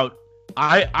figured out.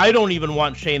 I don't even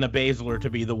want Shayna Baszler to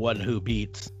be the one who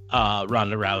beats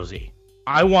Ronda Rousey.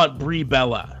 I want Brie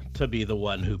Bella to be the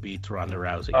one who beats Ronda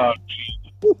Rousey.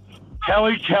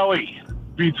 Kelly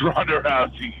beats Ronda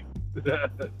Rousey.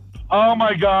 Oh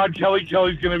my God, Kelly's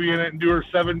gonna be in it and do her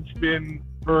 7-spin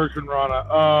Hurricane Rana.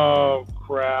 Oh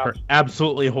crap! Her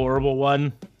absolutely horrible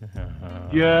one.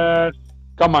 Yes.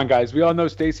 Come on, guys. We all know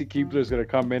Stacy Keibler's going to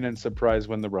come in and surprise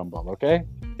win the Rumble, okay?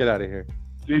 Get out of here.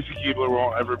 Stacy Keibler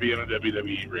won't ever be in a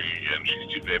WWE ring again.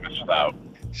 She's too famous without.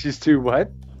 She's too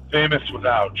what? Famous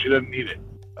without. She doesn't need it.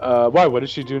 Why? What does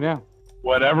she do now?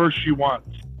 Whatever she wants.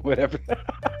 Whatever.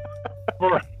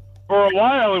 For a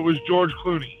while, it was George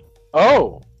Clooney.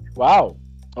 Oh, wow.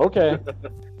 Okay.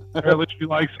 Apparently, she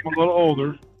likes him a little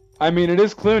older. I mean, it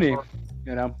is Clooney,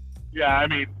 you know. Yeah, I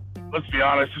mean, let's be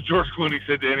honest. If George Clooney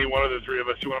said to any one of the three of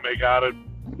us, "You want to make out?"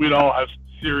 We'd all have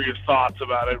serious thoughts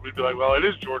about it. We'd be like, "Well, it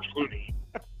is George Clooney."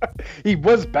 He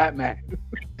was Batman.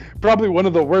 Probably one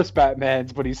of the worst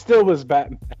Batmans, but he still was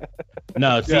Batman.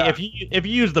 No, see, if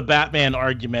you use the Batman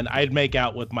argument, I'd make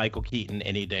out with Michael Keaton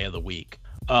any day of the week.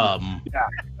 Yeah,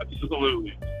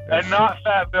 absolutely. And not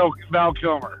Fat Val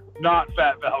Kilmer. Not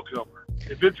Fat Val Kilmer.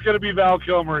 If it's gonna be Val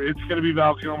Kilmer, it's gonna be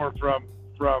Val Kilmer from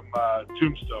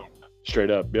Tombstone.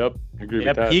 Straight up, yep. Agree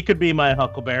with that. He could be my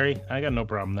Huckleberry. I got no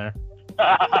problem there.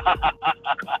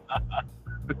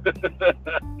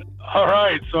 All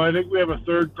right, so I think we have a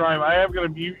third crime. I am going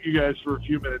to mute you guys for a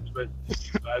few minutes, but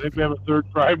I think we have a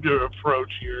third crime to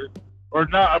approach here. Or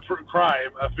not a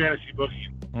crime, a fantasy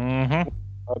booking. Mm-hmm.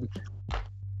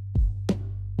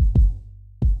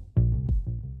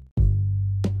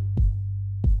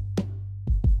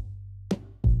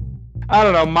 I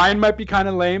don't know. Mine might be kind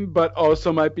of lame, but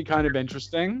also might be kind of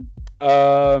interesting.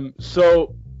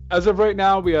 So as of right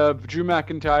now, we have Drew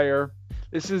McIntyre.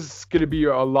 This is going to be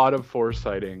a lot of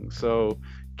foresighting. So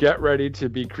get ready to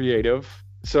be creative.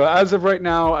 So as of right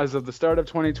now, as of the start of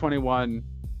 2021,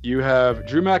 you have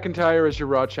Drew McIntyre as your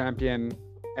Raw champion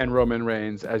and Roman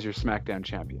Reigns as your SmackDown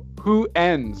champion. Who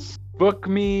ends? Book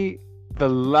me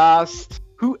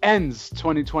who ends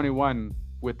 2021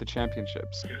 with the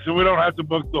championships? So we don't have to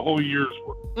book the whole year's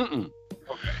work. Okay.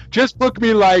 Just book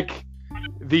me like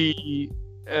the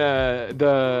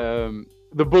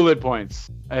bullet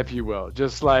points, if you will.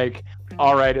 Just like,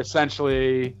 all right,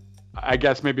 essentially, I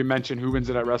guess maybe mention who wins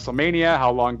it at WrestleMania,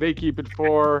 how long they keep it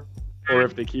for, or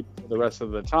if they keep it for the rest of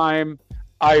the time.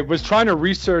 I was trying to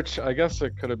research, I guess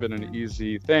it could have been an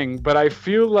easy thing, but I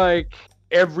feel like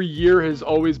every year has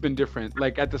always been different.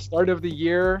 Like at the start of the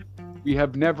year, we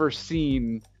have never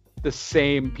seen the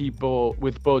same people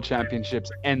with both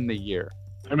championships end the year.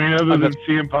 I mean, other than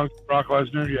CM Punk and Brock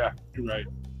Lesnar, yeah, you're right.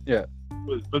 Yeah.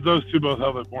 But those two both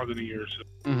held it more than a year.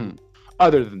 So. Mm-hmm.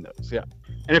 Other than those, yeah.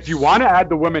 And if you want to add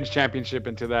the women's championship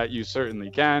into that, you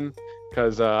certainly can,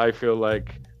 because I feel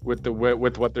like with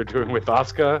what they're doing with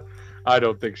Asuka, I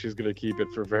don't think she's going to keep it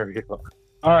for very long.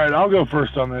 All right, I'll go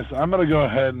first on this. I'm going to go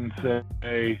ahead and say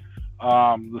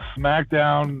the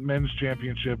SmackDown Men's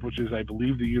Championship, which is, I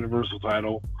believe, the Universal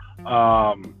title,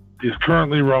 is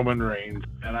currently Roman Reigns,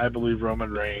 and I believe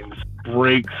Roman Reigns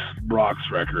breaks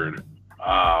Brock's record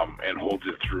and holds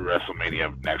it through WrestleMania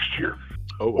of next year.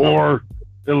 Oh, wow. Or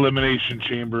Elimination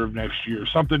Chamber of next year.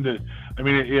 Something to, I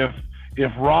mean,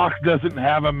 if Rock doesn't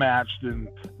have a match, then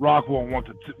Rock won't want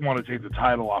to take the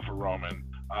title off of Roman.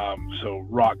 So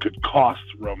Rock could cost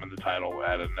Roman the title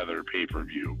at another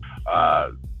pay-per-view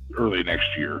early next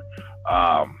year.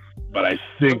 But I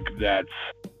think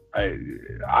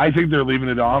I think they're leaving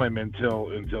it on him until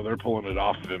they're pulling it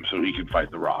off of him so he can fight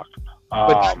the Rock.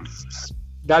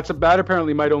 That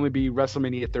apparently might only be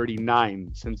WrestleMania 39,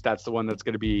 since that's the one that's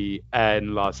going to be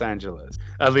in Los Angeles.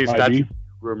 At least that's the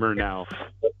rumor now.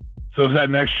 So is that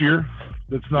next year?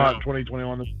 That's not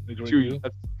 2021. That's 2022.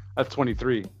 That's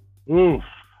 23. Ooh,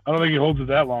 I don't think he holds it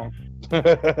that long.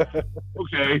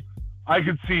 Okay, I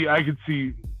could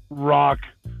see Rock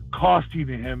costing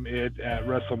him it at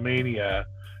WrestleMania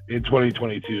in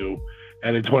 2022,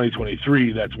 and in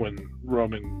 2023, that's when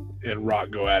Roman and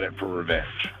Rock go at it for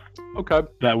revenge. Okay.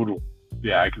 That would,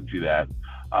 yeah, I can see that.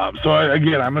 So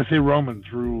again, I'm going to say Roman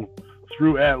through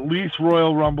at least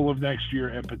Royal Rumble of next year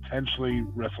and potentially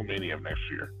WrestleMania of next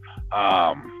year.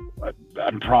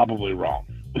 I'm probably wrong.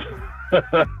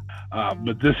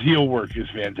 But this heel work is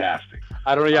fantastic.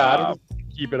 I don't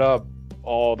keep it up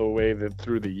all the way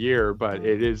through the year, but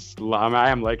it is. I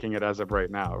am liking it as of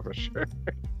right now for sure.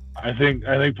 I think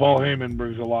Paul Heyman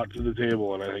brings a lot to the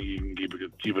table, and I think he can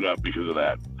keep it up because of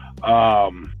that.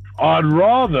 On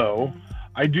Raw, though,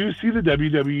 I do see the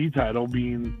WWE title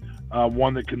being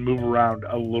one that can move around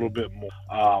a little bit more.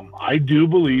 I do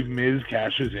believe Miz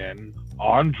cashes in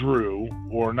on Drew,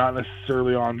 or not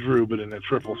necessarily on Drew, but in a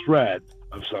triple threat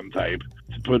of some type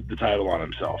to put the title on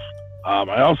himself.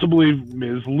 I also believe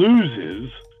Miz loses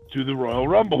to the Royal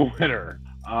Rumble winner.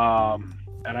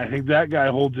 And I think that guy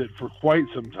holds it for quite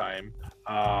some time.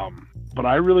 But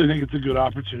I really think it's a good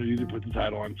opportunity to put the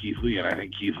title on Keith Lee, and I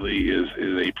think Keith Lee is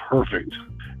a perfect,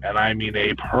 and I mean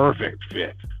a perfect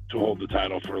fit to hold the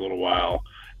title for a little while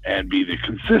and be the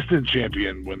consistent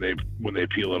champion when they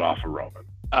peel it off of Roman.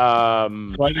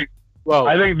 So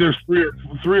I think there's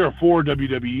three or four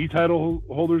WWE title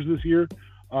holders this year,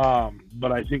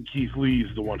 but I think Keith Lee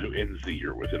is the one who ends the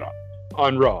year with it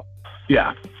on Raw.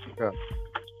 Yeah.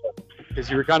 Because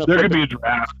you were kind of there could be a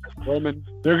draft. Roman.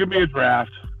 There could be a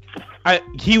draft.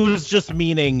 He was just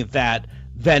meaning that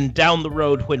then down the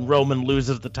road when Roman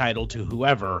loses the title to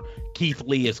whoever, Keith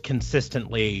Lee is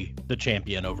consistently the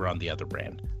champion over on the other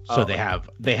brand. So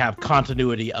they have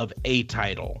continuity of a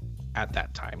title at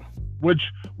that time. Which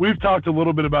we've talked a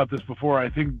little bit about this before. I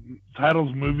think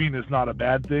titles moving is not a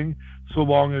bad thing, so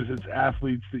long as it's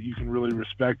athletes that you can really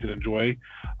respect and enjoy,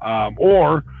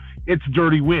 or it's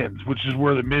dirty wins, which is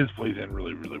where the Miz plays in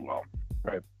really, really well.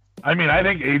 Right. I mean, I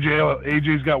think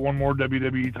AJ's got one more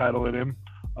WWE title in him.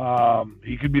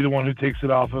 He could be the one who takes it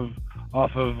off of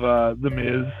the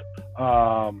Miz.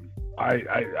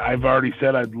 I've already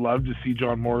said I'd love to see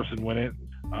John Morrison win it,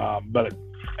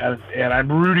 and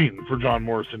I'm rooting for John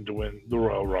Morrison to win the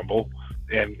Royal Rumble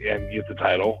and get the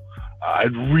title.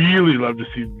 I'd really love to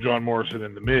see John Morrison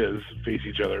and The Miz face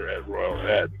each other at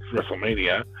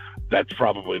WrestleMania. That's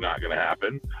probably not going to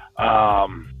happen.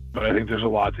 But I think there's a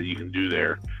lot that you can do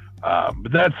there.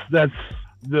 But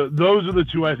those are the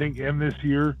two I think end this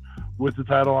year with the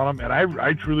title on them. And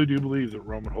I truly do believe that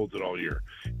Roman holds it all year.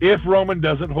 If Roman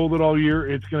doesn't hold it all year,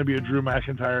 it's going to be a Drew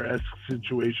McIntyre-esque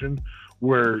situation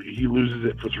where he loses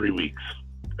it for 3 weeks,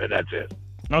 and that's it.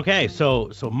 Okay, so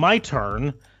my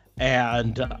turn,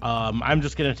 and I'm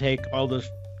just gonna take all the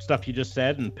stuff you just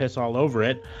said and piss all over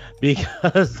it,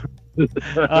 because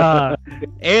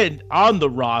and on the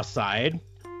Raw side,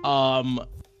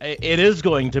 it is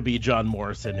going to be John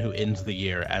Morrison who ends the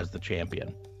year as the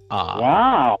champion.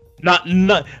 Wow.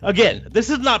 Not again,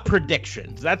 this is not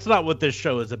predictions. That's not what this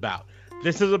show is about.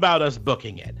 This is about us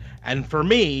booking it. And for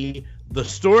me, the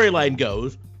storyline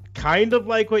goes kind of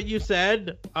like what you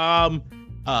said.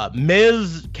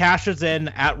 Miz cashes in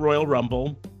at Royal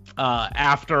Rumble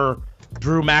after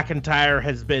Drew McIntyre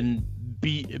has been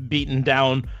beaten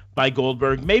down by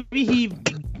Goldberg. Maybe he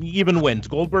even wins.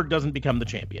 Goldberg doesn't become the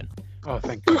champion. Oh,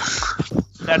 thank God.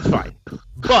 That's fine.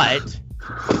 But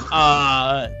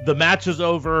the match is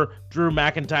over. Drew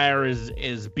McIntyre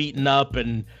is beaten up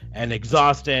and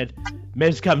exhausted.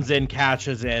 Miz comes in,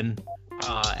 cashes in,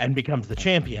 and becomes the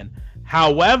champion.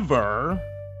 However,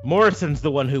 Morrison's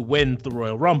the one who wins the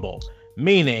Royal Rumble,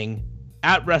 meaning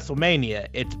at WrestleMania,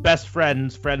 it's best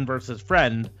friends, friend versus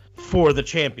friend, for the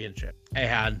championship.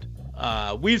 And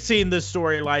we've seen this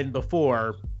storyline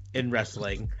before in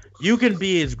wrestling. You can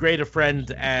be as great a friend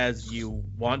as you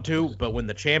want to, but when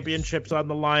the championship's on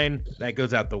the line, that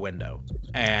goes out the window.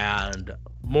 And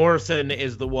Morrison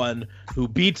is the one who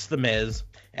beats The Miz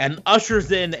and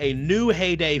ushers in a new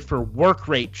heyday for work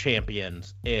rate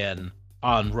champions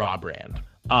on Raw brand.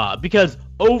 Because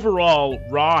overall,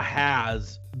 Raw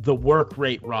has the work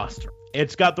rate roster.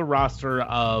 It's got the roster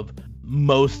of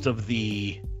most of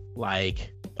the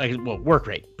work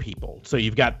rate people. So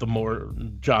you've got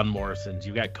John Morrisons,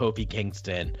 you've got Kofi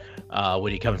Kingston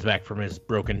when he comes back from his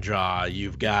broken jaw.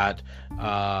 You've got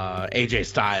AJ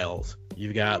Styles.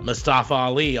 You've got Mustafa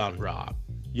Ali on Raw.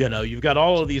 You've got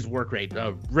all of these work rate,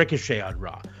 Ricochet on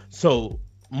Raw. So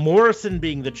Morrison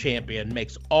being the champion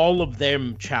makes all of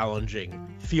them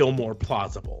challenging feel more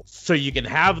plausible. So you can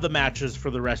have the matches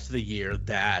for the rest of the year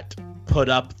that put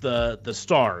up the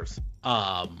stars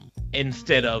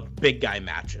instead of big guy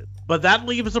matches. But that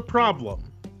leaves a problem,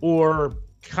 or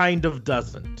kind of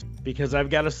doesn't, because I've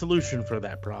got a solution for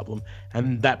that problem.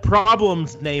 And that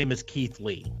problem's name is Keith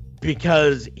Lee,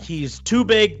 because he's too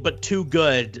big but too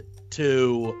good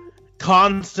to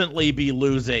constantly be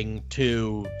losing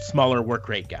to smaller work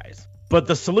rate guys. But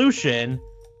the solution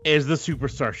is the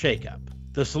superstar shakeup.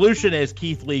 The solution is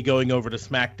Keith Lee going over to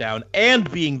SmackDown and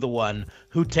being the one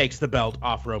who takes the belt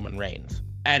off Roman Reigns.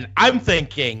 And I'm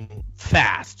thinking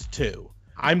fast too.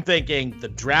 I'm thinking the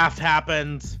draft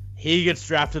happens, he gets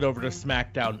drafted over to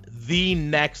SmackDown the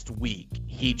next week,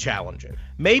 he challenges.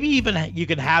 Maybe even you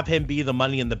can have him be the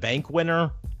Money in the Bank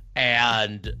winner,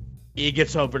 and he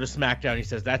gets over to SmackDown. He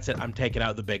says, that's it, I'm taking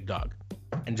out the big dog.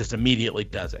 And just immediately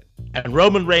does it. And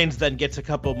Roman Reigns then gets a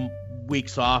couple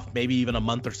weeks off, maybe even a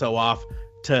month or so off,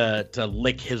 to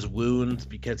lick his wounds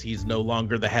because he's no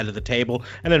longer the head of the table.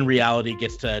 And in reality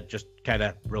gets to just kind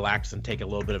of relax and take a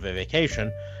little bit of a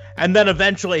vacation. And then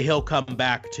eventually he'll come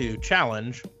back to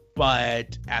challenge.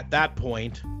 But at that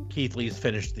point, Keith Lee's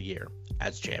finished the year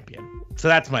as champion. So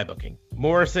that's my booking.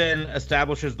 Morrison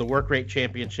establishes the work rate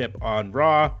championship on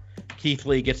Raw. Keith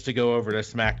Lee gets to go over to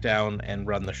SmackDown and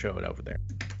run the show over there.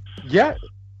 Yeah,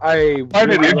 I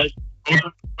find it really interesting both of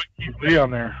us put Keith Lee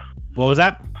on there. What was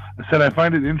that? I said I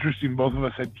find it interesting both of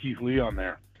us had Keith Lee on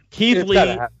there. Keith It's Lee,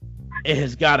 gotta happen. it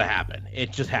has got to happen.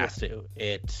 It just has to.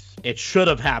 It should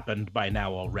have happened by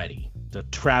now already. It's a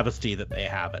travesty that they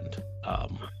haven't.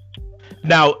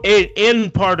 Now,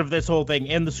 in part of this whole thing,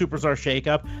 in the Superstar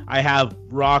shakeup, I have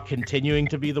Raw continuing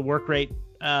to be the work rate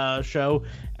show,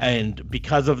 and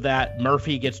because of that,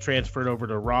 Murphy gets transferred over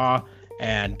to Raw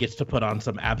and gets to put on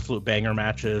some absolute banger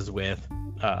matches with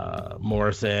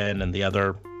Morrison and the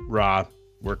other Raw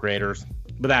work raters.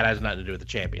 But that has nothing to do with the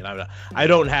champion. I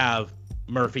don't have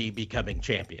Murphy becoming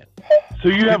champion. So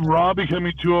you have Raw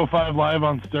becoming 205 Live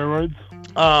on steroids?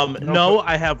 No,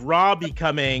 I have Raw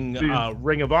becoming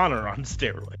Ring of Honor on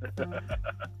steroids.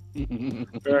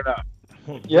 Fair enough.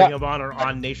 Yeah. Ring of Honor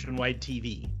on nationwide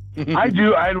TV. I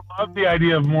do. I love the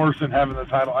idea of Morrison having the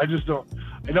title. I just don't.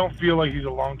 I don't feel like he's a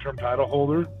long-term title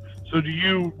holder. So do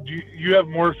you have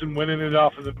Morrison winning it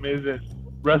off of the Miz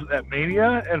at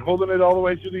Mania and holding it all the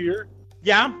way through the year?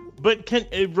 Yeah, but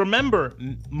remember,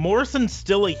 Morrison's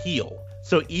still a heel.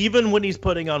 So even when he's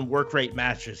putting on work rate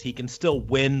matches, he can still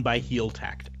win by heel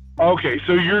tactic. Okay,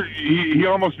 so he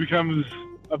almost becomes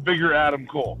a bigger Adam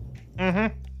Cole.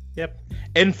 Mm-hmm. Yep.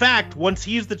 In fact, once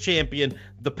he's the champion,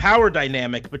 the power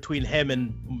dynamic between him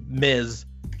and Miz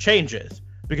changes.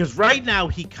 Because right now,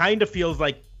 he kind of feels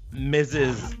like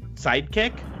Miz's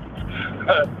sidekick.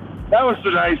 That was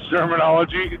the nice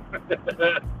terminology.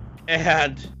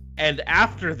 And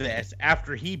after this,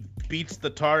 after he beats the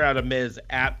tar out of Miz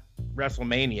at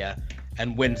WrestleMania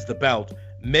and wins the belt,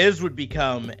 Miz would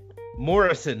become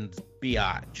Morrison's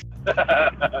biatch.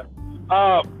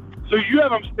 So you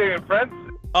have them staying friends?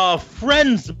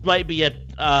 Friends might be a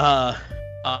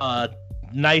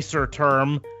nicer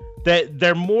term.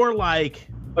 They're more like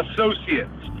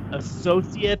associates,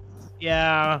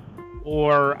 yeah.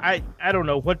 Or I don't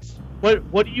know what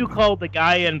do you call the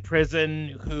guy in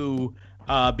prison who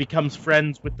becomes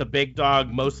friends with the big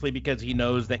dog mostly because he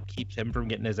knows that keeps him from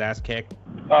getting his ass kicked?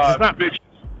 Because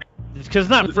it's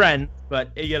not friend,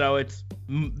 but it's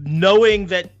knowing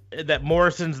that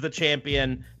Morrison's the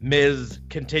champion, Miz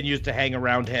continues to hang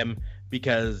around him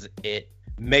because it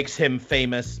makes him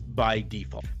famous by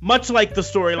default. Much like the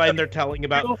storyline they're telling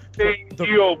about staying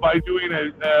heel by doing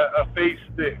a face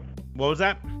thing. What was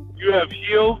that? You have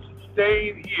heels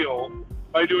staying heel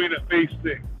by doing a face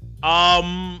thing.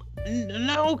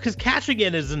 No, because cashing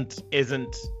in isn't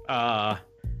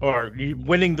or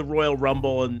winning the Royal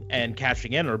Rumble and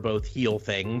cashing in are both heel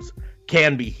things,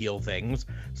 can be heel things.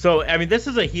 So, I mean, this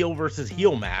is a heel versus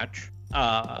heel match.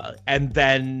 And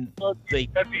then at the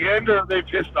end, are they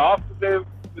pissed off that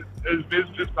is Miz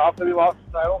pissed off that he lost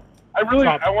the title? I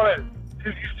want to,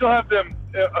 because you still have them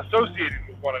associating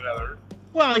with one another.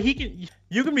 Well,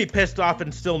 you can be pissed off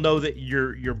and still know that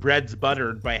your bread's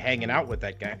buttered by hanging out with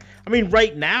that guy. I mean,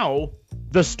 right now,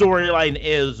 the storyline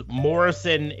is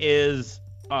Morrison is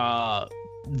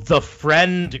the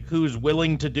friend who's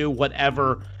willing to do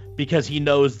whatever because he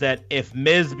knows that if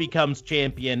Miz becomes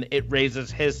champion, it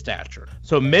raises his stature.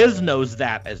 So Miz knows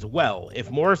that as well. If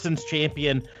Morrison's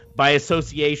champion, by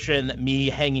association, me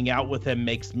hanging out with him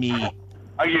makes me...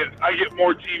 I get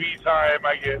more TV time.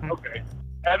 Okay.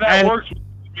 And that works with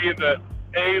being the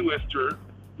A-lister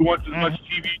who wants as much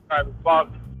TV time as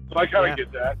possible. So I kind of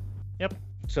get that. Yep.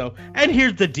 So, and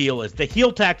here's the deal is the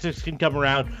heel tactics can come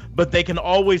around, but they can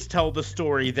always tell the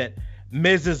story that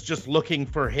Miz is just looking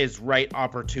for his right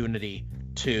opportunity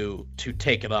to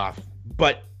take it off.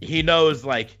 But he knows,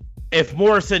 like, if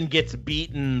Morrison gets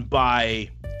beaten by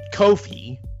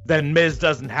Kofi, then Miz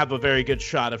doesn't have a very good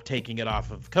shot of taking it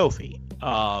off of Kofi.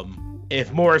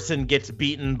 If Morrison gets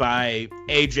beaten by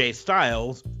AJ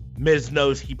Styles, Miz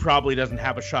knows he probably doesn't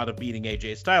have a shot of beating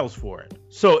AJ Styles for it.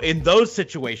 So in those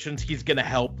situations, he's going to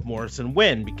help Morrison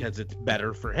win because it's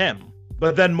better for him.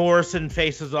 But then Morrison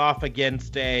faces off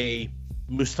against a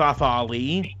Mustafa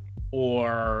Ali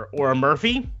or a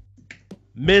Murphy.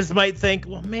 Miz might think,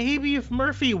 well, maybe if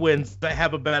Murphy wins, I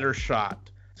have a better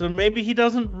shot. So maybe he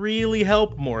doesn't really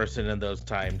help Morrison in those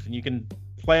times, and you can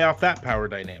play off that power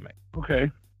dynamic.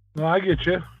 Okay. No, I get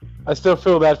you. I still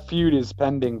feel that feud is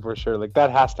pending for sure. Like,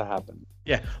 that has to happen.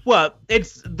 Yeah, well,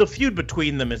 it's the feud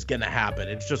between them is going to happen.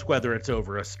 It's just whether it's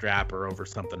over a strap or over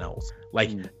something else.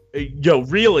 Like,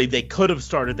 really, they could have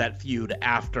started that feud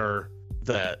after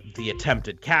the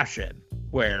attempted cash-in,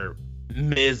 where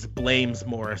Miz blames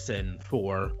Morrison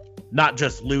for not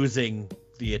just losing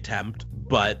the attempt,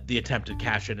 but the attempted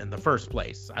cash-in in the first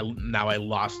place. I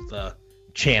lost the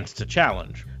chance to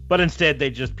challenge. But instead, they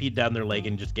just peed down their leg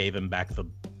and just gave him back the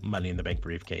Money in the Bank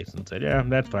briefcase and said, yeah,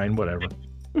 that's fine, whatever.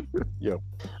 Yep.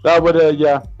 That would,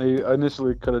 yeah, they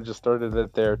initially could have just started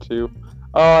it there too.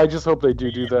 Oh, I just hope they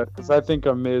do that, because I think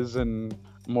a Miz and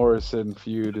Morrison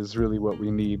feud is really what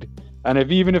we need. And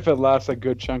even if it lasts a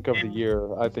good chunk of the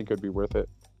year, I think it'd be worth it.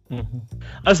 Mm-hmm.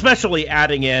 Especially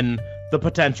adding in the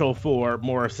potential for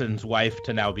Morrison's wife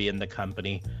to now be in the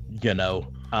company.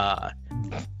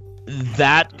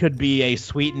 That could be a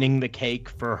sweetening the cake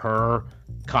for her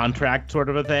contract sort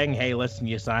of a thing. Hey, listen,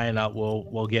 you sign up,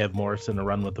 we'll give Morrison a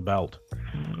run with the belt.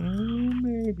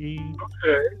 Maybe.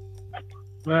 Okay.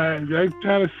 I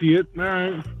kind of see it. All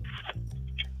right.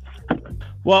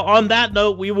 Well, on that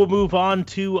note, we will move on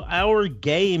to our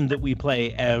game that we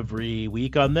play every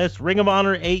week on this, Ring of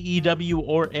Honor, AEW,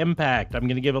 or Impact. I'm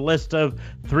going to give a list of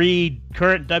 3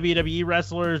 current WWE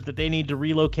wrestlers that they need to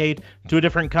relocate to a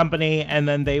different company, and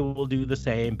then they will do the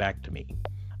same back to me.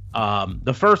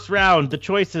 The first round, the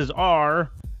choices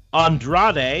are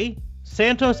Andrade,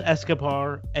 Santos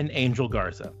Escobar, and Angel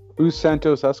Garza. Who's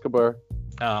Santos Escobar?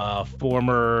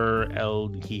 Former El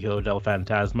Hijo del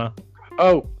Fantasma.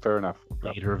 Oh, fair enough.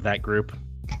 Leader of that group.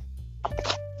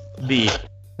 The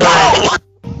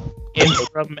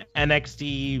interim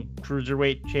NXT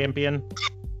Cruiserweight champion.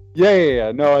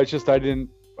 Yeah. No, it's just I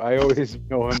always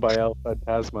know him by El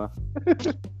Fantasma.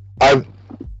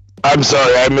 I'm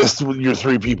sorry, I missed your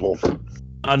 3 people.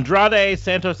 Andrade,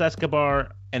 Santos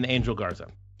Escobar, and Angel Garza.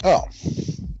 Oh.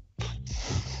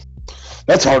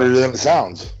 That's harder than it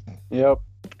sounds. Yep.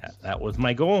 That was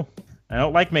my goal. I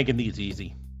don't like making these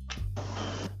easy.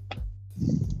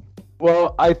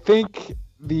 Well, I think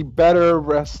the better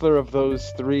wrestler of those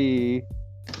 3,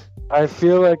 I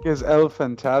feel like, is El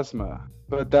Fantasma.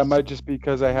 But that might just be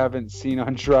because I haven't seen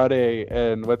Andrade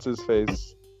and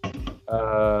what's-his-face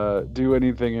do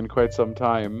anything in quite some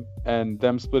time. And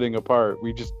them splitting apart,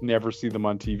 we just never see them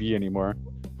on TV anymore.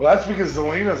 Well, that's because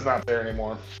Zelina's not there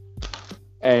anymore.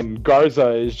 And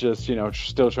Garza is just,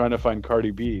 still trying to find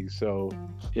Cardi B. So,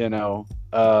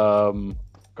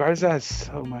 Garza has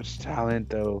so much talent,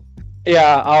 though.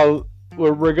 Yeah,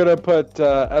 we're gonna put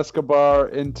Escobar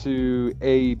into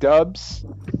A-dubs.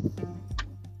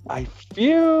 I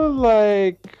feel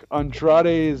like Andrade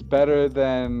is better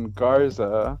than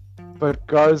Garza, but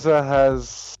Garza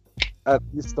has at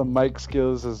least the mic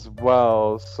skills as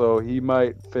well, so he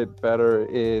might fit better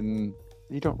in.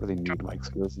 You don't really need mic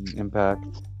skills in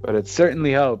Impact, but it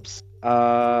certainly helps.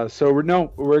 So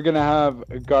we're gonna have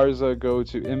Garza go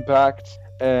to Impact.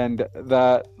 And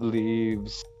that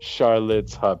leaves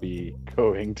Charlotte's hubby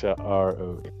going to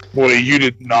ROH. Boy, you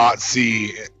did not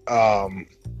see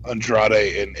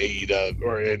Andrade in AEW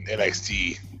or in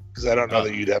NXT, because I don't know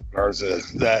that you'd have Garza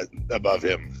that above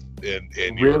him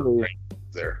in really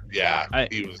there. Yeah,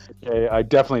 he was. Okay, I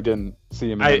definitely didn't see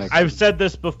him in NXT. I've said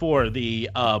this before. The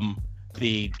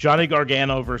Johnny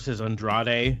Gargano versus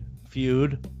Andrade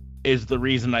feud is the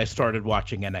reason I started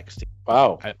watching NXT.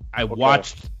 Wow. I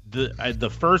watched. The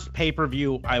first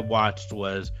pay-per-view I watched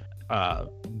was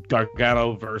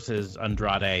Gargano versus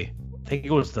Andrade. I think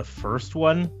it was the first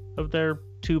one of their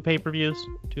 2 pay-per-views,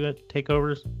 2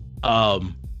 takeovers.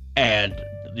 And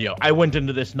I went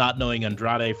into this not knowing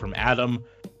Andrade from Adam,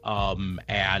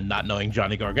 and not knowing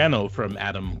Johnny Gargano from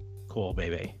Adam Cole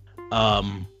Baby.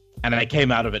 And I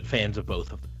came out of it fans of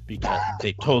both of them because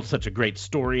they told such a great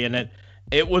story in it.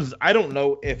 It was, I don't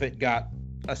know if it got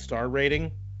a star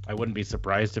rating. I wouldn't be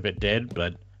surprised if it did,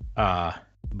 but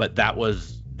that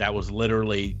was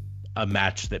literally a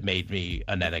match that made me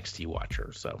an NXT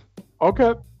watcher. So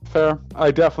okay, fair. I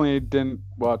definitely didn't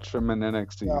watch him in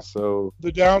NXT. Yeah. So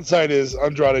the downside is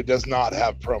Andrade does not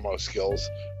have promo skills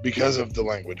because of the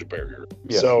language barrier.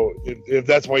 Yeah. So if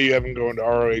that's why you have him going to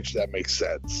ROH, that makes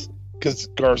sense. Because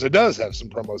Garza does have some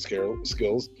promo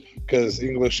skills, because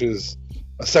English is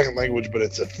a second language, but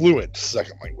it's a fluent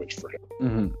second language for him.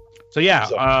 Mm-hmm. So yeah,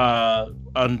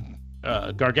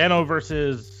 Gargano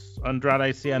versus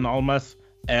Andrade Cien Almas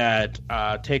at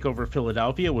TakeOver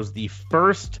Philadelphia was the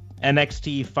first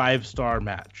NXT 5-star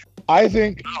match. I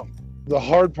think the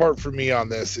hard part for me on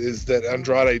this is that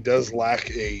Andrade does lack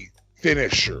a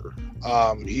finisher.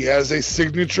 He has a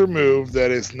signature move that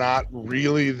is not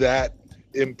really that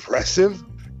impressive.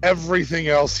 Everything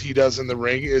else he does in the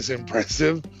ring is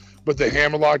impressive. But the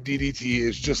hammerlock DDT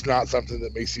is just not something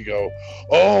that makes you go,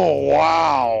 oh,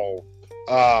 wow.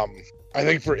 I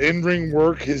think for in-ring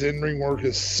work, his in-ring work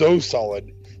is so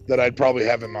solid that I'd probably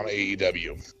have him on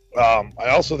AEW. I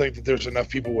also think that there's enough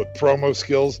people with promo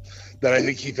skills that I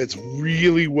think he fits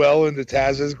really well into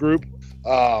Taz's group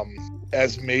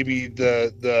as maybe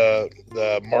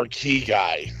the marquee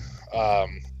guy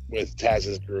with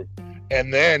Taz's group.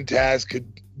 And then Taz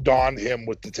could don him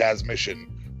with the Taz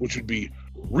mission, which would be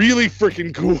really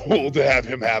freaking cool to have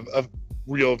him have a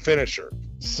real finisher.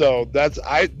 So that's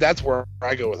where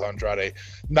I go with Andrade.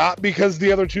 Not because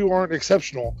the other two aren't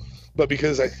exceptional, but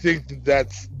because I think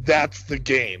that's the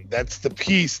game. That's the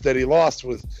piece that he lost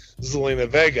with Zelina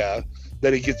Vega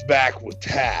that he gets back with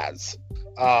Taz.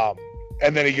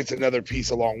 And then he gets another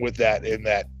piece along with that in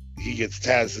that he gets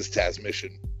Taz's Taz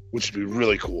mission, which would be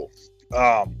really cool.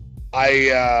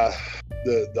 The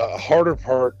harder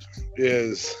part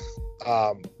is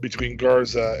between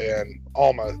Garza and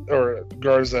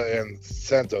Garza and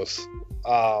Santos.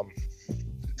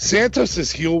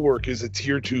 Santos's heel work is a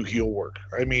tier 2 heel work.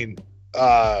 I mean,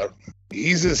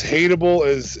 he's as hateable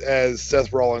as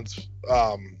Seth Rollins,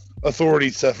 authority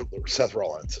Seth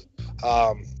Rollins.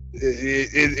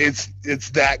 It's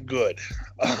that good.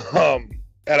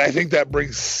 And I think that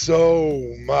brings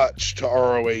so much to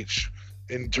ROH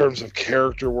in terms of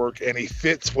character work, and he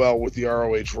fits well with the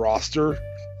ROH roster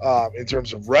in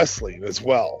terms of wrestling as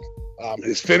well.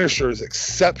 His finisher is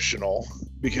exceptional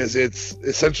because it's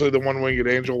essentially the one-winged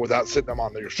angel without sitting him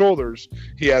on their shoulders.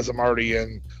 He has him already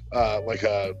in like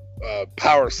a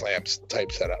power slams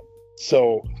type setup.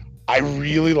 So I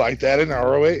really like that in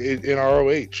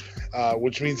ROH,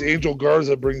 which means Angel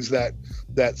Garza brings that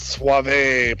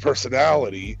suave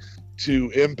personality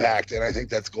to Impact, and I think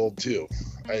that's gold too.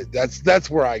 That's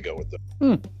where I go with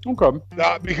them. Okay.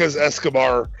 Not because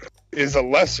Escobar is a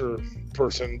lesser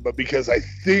person, but because I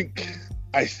think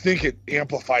it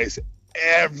amplifies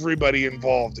everybody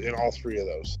involved in all three of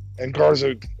those. And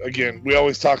Garza, again, we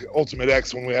always talk Ultimate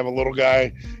X when we have a little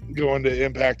guy going to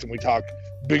Impact, and we talk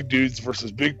big dudes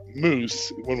versus big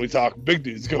moose when we talk big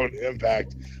dudes going to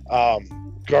Impact.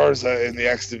 Garza in the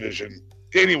X division,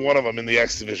 any one of them in the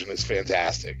X division is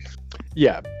fantastic.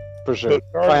 Yeah, for sure.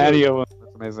 Garza,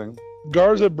 that's amazing.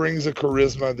 Garza brings a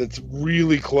charisma that's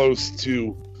really close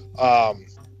to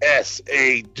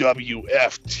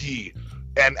SAWFT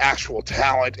and actual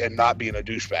talent and not being a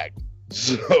douchebag.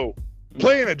 So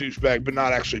playing a douchebag but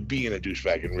not actually being a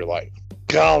douchebag in real life.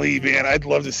 Golly, man, I'd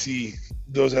love to see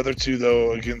those other two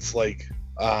though against like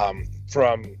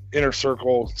from Inner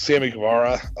Circle, Sammy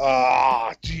Guevara.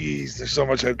 Geez, there's so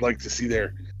much I'd like to see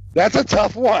there. That's a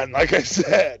tough one, like I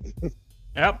said.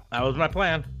 Yep, that was my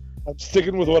plan. I'm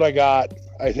sticking with what I got.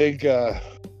 I think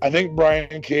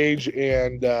Brian Cage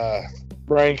and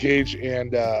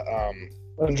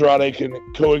Andrade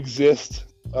can coexist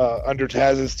under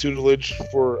Taz's tutelage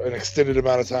for an extended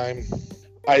amount of time.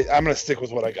 I'm going to stick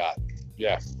with what I got.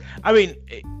 Yeah. I mean,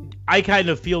 I kind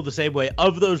of feel the same way.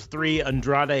 Of those three,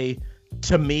 Andrade,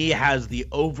 to me, has the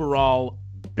overall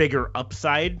bigger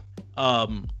upside.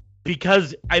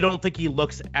 Because I don't think he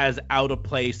looks as out of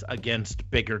place against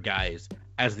bigger guys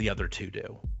as the other two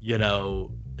do. You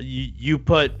know, you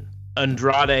put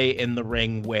Andrade in the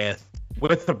ring with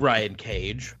the Brian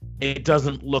Cage, it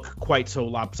doesn't look quite so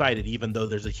lopsided, even though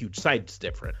there's a huge size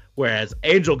difference. Whereas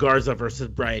Angel Garza versus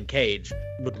Brian Cage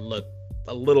would look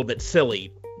a little bit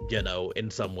silly, you know,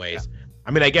 in some ways. Yeah.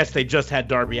 I mean, I guess they just had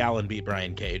Darby Allin beat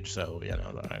Brian Cage, so, you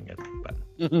know, but...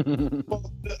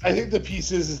 Well, I think the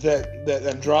piece is that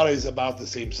Andrade is about the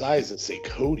same size as, say,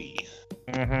 Cody.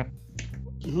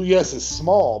 Mm-hmm. Who, yes, is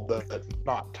small, but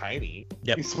not tiny.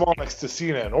 Yep. He's small next to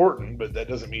Cena and Orton, but that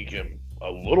doesn't make him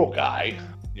a little guy.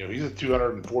 You know, he's a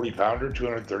 240-pounder,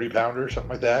 230-pounder,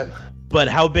 something like that. But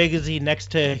how big is he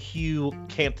next to Hugh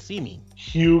Can't See Me?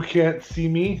 Hugh Can't See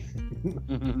Me?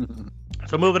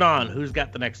 So moving on, who's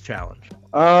got the next challenge?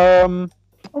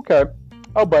 Okay,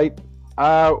 I'll bite.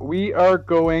 We are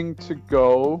going to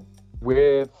go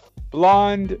with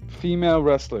blonde female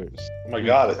wrestlers. Oh my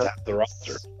God, it's half the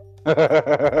roster.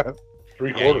 3/4. Yeah,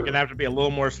 you're going to have to be a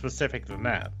little more specific than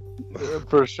that.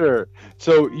 For sure.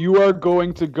 So you are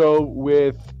going to go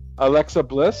with Alexa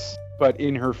Bliss, but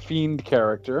in her Fiend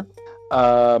character.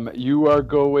 You are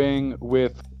going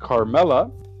with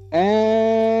Carmella,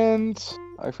 and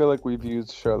I feel like we've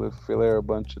used Charlotte Flair a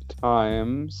bunch of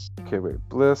times. Okay, wait.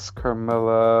 Bliss,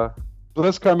 Carmella,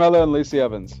 and Lacey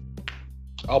Evans.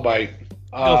 I'll bite.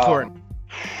 Go for it.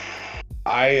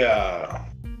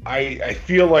 I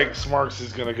feel like Smarks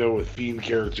is gonna go with Fiend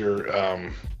character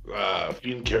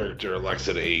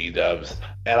Alexa to AEW,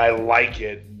 and I like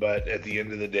it, but at the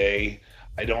end of the day,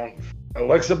 I don't.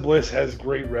 Alexa Bliss has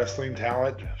great wrestling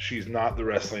talent. She's not the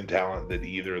wrestling talent that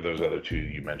either of those other two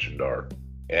you mentioned are.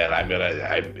 And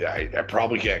I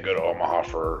probably can't go to Omaha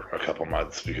for a couple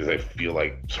months because I feel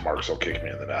like Smarks will kick me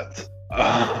in the nuts.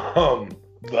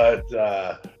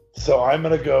 So I'm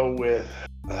gonna go with.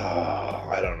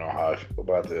 I don't know how I feel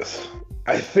about this.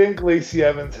 I think Lacey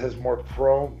Evans has more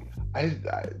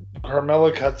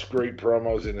Carmella cuts great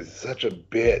promos and is such a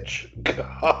bitch.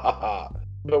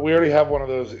 but we already have one of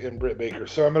those in Britt Baker.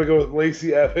 So I'm going to go with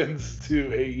Lacey Evans to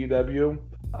AEW.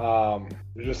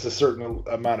 There's just a certain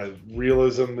amount of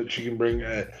realism that she can bring.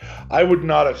 I would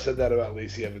not have said that about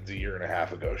Lacey Evans a year and a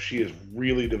half ago. She has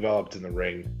really developed in the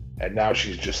ring, and now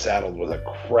she's just saddled with a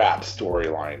crap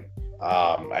storyline.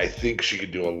 I think she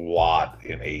could do a lot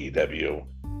in AEW,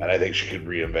 and I think she could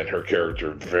reinvent her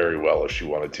character very well if she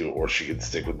wanted to, or she could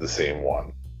stick with the same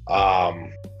one.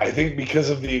 I think because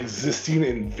of the existing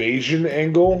Invasion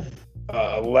angle,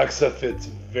 Alexa fits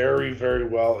very, very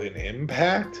well in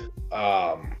Impact.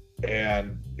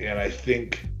 And I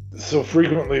think so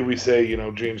frequently we say,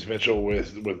 James Mitchell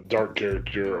with dark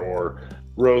character or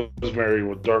Rosemary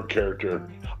with dark character.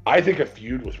 I think a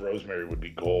feud with Rosemary would be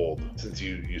gold, since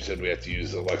you said we have to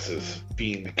use Alexa's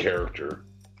Fiend character.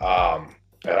 And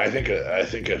I think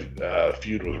a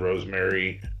feud with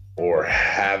Rosemary or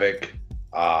Havoc,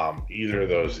 either of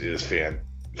those is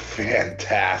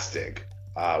fantastic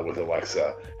with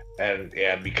Alexa,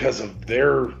 and because of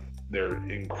their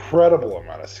incredible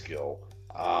amount of skill,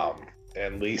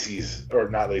 and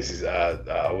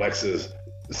Alexa's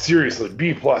seriously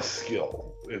B+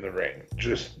 skill in the ring,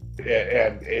 just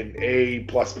and A+++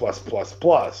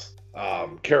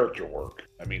 character work.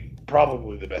 I mean,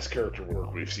 probably the best character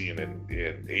work we've seen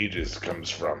in ages comes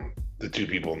from the two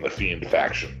people in the Fiend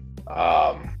faction.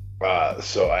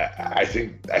 So I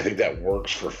think that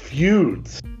works for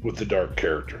feuds with the dark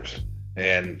characters,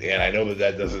 and I know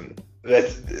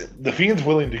that's the Fiend's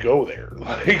willing to go there,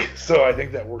 so I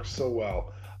think that works so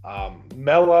well.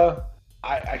 Mella,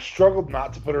 I struggled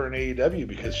not to put her in AEW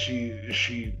because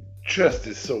she just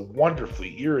is so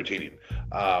wonderfully irritating.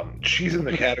 She's in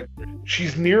the category.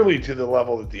 She's nearly to the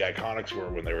level that the Iconics were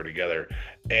when they were together,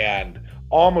 and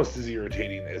almost as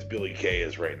irritating as Billie Kay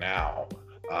is right now.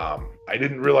 I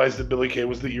didn't realize that Billie Kay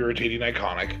was the irritating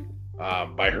Iconic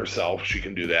by herself. She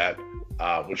can do that,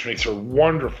 which makes her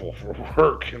wonderful for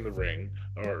work in the ring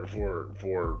or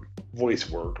for voice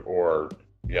work, or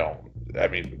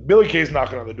Billie Kay's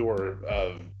knocking on the door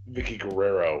of Vicky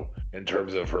Guerrero in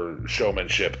terms of her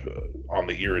showmanship on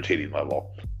the irritating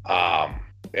level.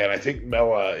 And I think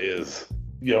Mella is,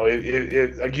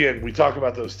 again, we talk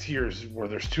about those tiers where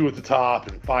there's 2 at the top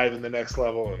and 5 in the next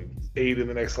level and 8 in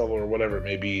the next level, or whatever it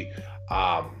may be.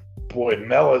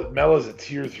 Mella's a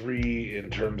tier 3 in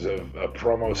terms of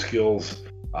promo skills,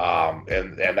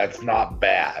 and that's not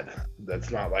bad.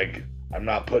 That's not like, I'm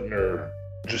not putting her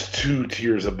just 2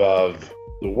 tiers above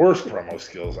the worst promo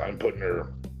skills. I'm putting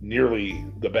her nearly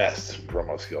the best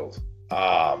promo skills.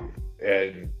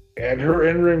 And her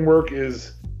in-ring work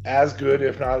is as good,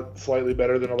 if not slightly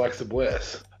better, than Alexa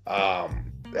Bliss.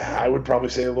 I would probably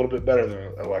say a little bit better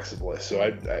than Alexa Bliss. So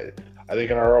I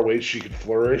think in ROH she could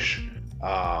flourish.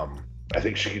 I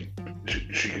think she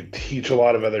could teach a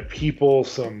lot of other people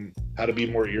how to be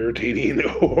more irritating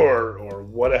or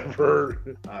whatever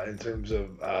in terms of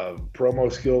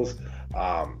promo skills.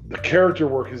 The character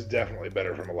work is definitely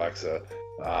better from Alexa,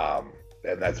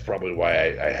 and that's probably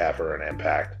why I have her in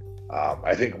Impact.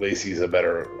 I think Lacey's a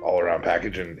better all-around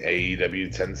package, and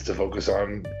AEW tends to focus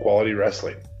on quality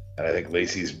wrestling. And I think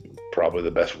Lacey's probably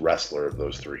the best wrestler of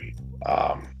those 3.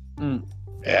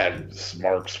 And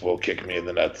Smarks will kick me in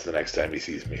the nuts the next time he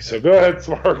sees me. So go ahead,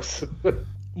 Smarks.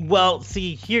 Well,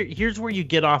 see, here's where you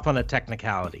get off on a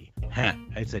technicality.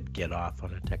 I said get off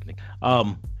on a technical.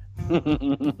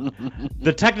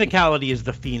 The technicality is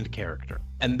the Fiend character.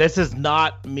 And this is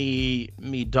not me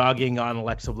dogging on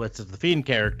Alexa Bliss as the Fiend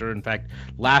character. In fact,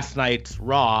 last night's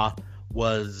Raw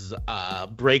was a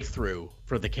breakthrough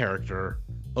for the character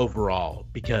overall,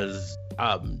 because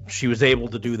she was able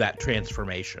to do that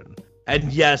transformation.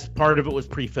 And yes, part of it was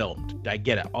pre-filmed. I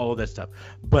get it, all of this stuff.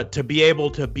 But to be able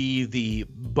to be the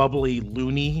bubbly,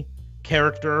 loony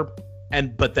character,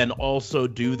 but then also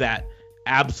do that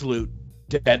absolute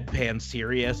deadpan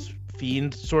serious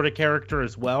Fiend sort of character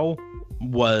as well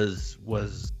was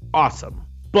awesome.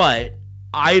 But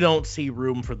I don't see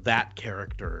room for that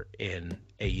character in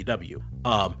AEW.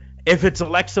 If it's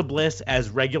Alexa Bliss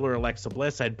as regular Alexa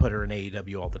Bliss, I'd put her in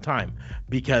AEW all the time,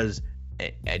 because,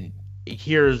 and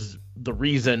here's the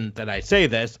reason that I say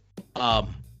this,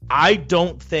 I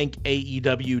don't think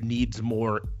AEW needs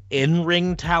more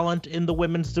in-ring talent in the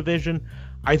women's division.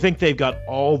 I think they've got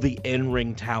all the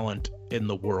in-ring talent in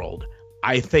the world.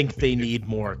 I think they need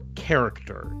more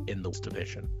character in this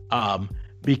division.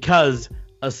 Because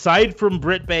aside from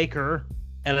Britt Baker,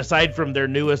 and aside from their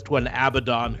newest one,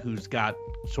 Abaddon, who's got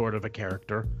sort of a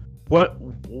character, what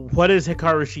is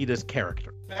Hikaru Shida's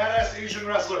character? Badass Asian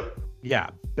wrestler. Yeah,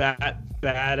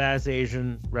 badass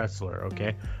Asian wrestler.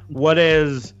 Okay. What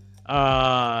is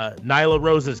Nyla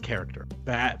Rose's character?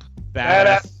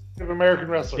 Badass Native American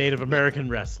wrestler. Native American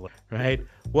wrestler, right?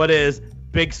 What is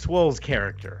Big Swole's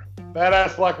character?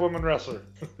 Badass black woman wrestler.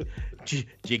 Do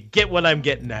you get what I'm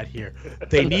getting at here?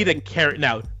 They need a character.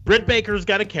 Now, Britt Baker's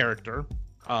got a character.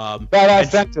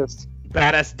 Badass dentist.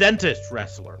 Badass dentist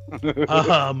wrestler.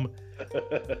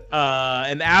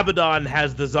 And Abaddon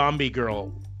has the zombie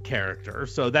girl character,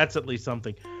 so that's at least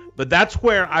something. But that's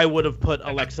where I would have put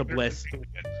Alexa Bliss.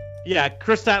 Yeah,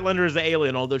 Chris Statlander is the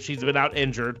alien, although she's been out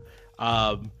injured.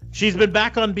 She's been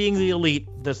back on Being the Elite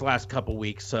this last couple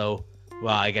weeks, so,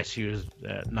 well, I guess she was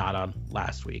not on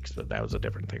last week's, but that was a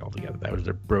different thing altogether. That was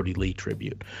their Brody Lee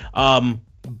tribute.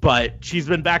 But she's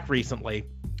been back recently.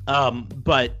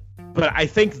 But I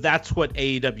think that's what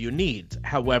AEW needs.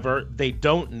 However, they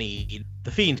don't need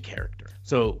the Fiend character.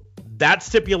 So that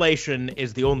stipulation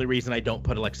is the only reason I don't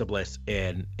put Alexa Bliss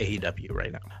in AEW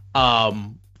right now.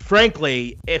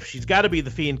 Frankly, if she's got to be the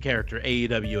Fiend character,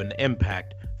 AEW and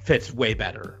Impact fits way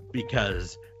better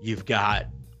because you've got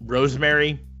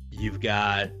Rosemary, you've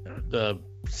got the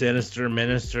Sinister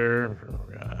Minister,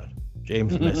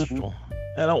 James Mitchell.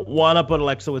 I don't want to put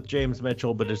Alexa with James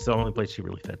Mitchell, but it's the only place she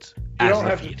really fits. You don't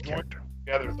have to join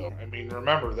together, though. I mean,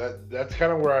 remember, that's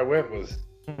kind of where I went was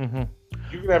you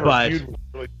can have a feud with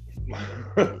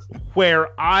really... Where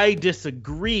I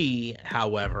disagree,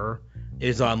 however,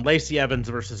 is on Lacey Evans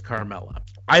versus Carmella.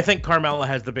 I think Carmella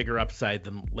has the bigger upside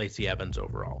than Lacey Evans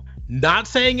overall. Not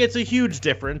saying it's a huge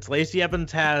difference. Lacey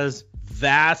Evans has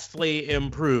vastly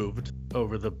improved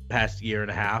over the past year and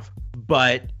a half,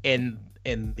 but in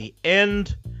the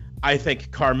end, I think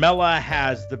Carmella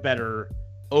has the better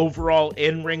overall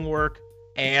in-ring work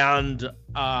and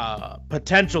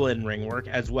potential in-ring work,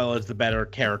 as well as the better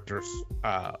character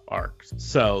arcs.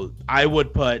 So I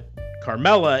would put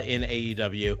Carmella in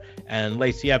AEW, and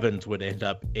Lacey Evans would end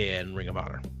up in Ring of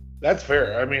Honor. That's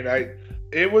fair. I mean,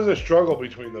 it was a struggle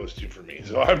between those two for me,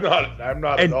 so I'm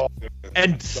not at all.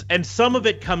 And some of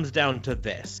it comes down to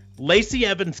this: Lacey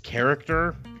Evans'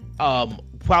 character,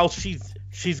 while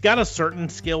she's got a certain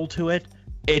skill to it,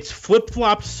 it's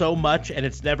flip-flopped so much, and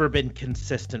it's never been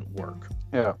consistent work.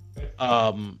 Yeah.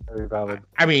 Very valid.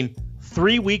 I mean,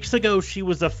 3 weeks ago she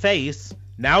was a face.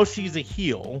 Now she's a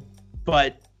heel,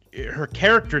 but her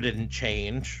character didn't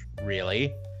change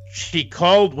really.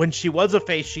 When she was a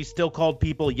face, she still called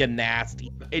people "you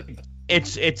nasty."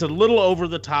 It's a little over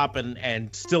the top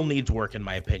and still needs work in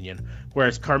my opinion.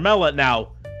 Whereas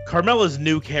Carmella's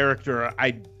new character,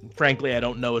 frankly I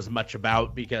don't know as much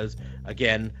about because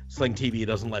again, Sling TV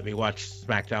doesn't let me watch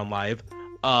SmackDown Live.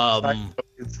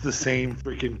 It's the same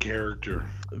freaking character.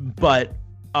 But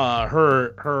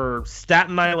her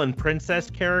Staten Island Princess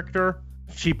character,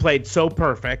 she played so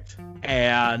perfect,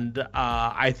 and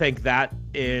I think that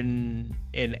in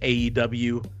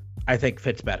AEW, I think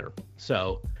fits better.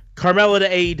 So Carmella to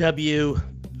AEW,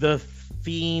 the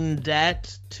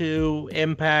Fiendette to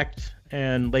Impact,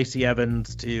 and Lacey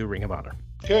Evans to Ring of Honor.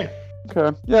 Okay.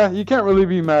 Yeah, you can't really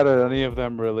be mad at any of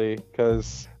them, really,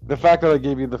 because the fact that I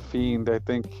gave you the Fiend, I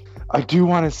think I do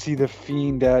want to see the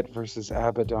Fiendette versus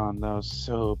Abaddon, though,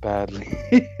 so badly.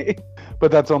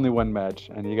 But that's only one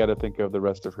match, and you got to think of the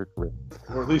rest of her career.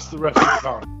 Or at least the rest of the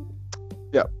time.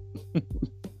 Yeah.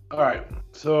 All right,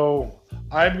 so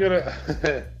I'm gonna.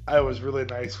 I was really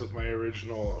nice with my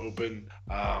original open.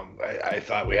 I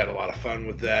thought we had a lot of fun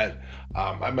with that.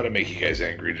 I'm gonna make you guys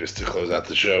angry just to close out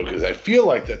the show because I feel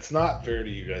like that's not fair to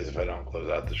you guys if I don't close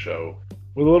out the show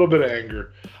with a little bit of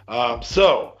anger.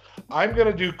 So I'm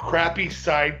gonna do crappy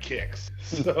sidekicks.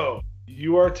 So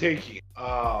you are taking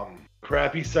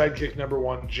crappy sidekick number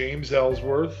 1, James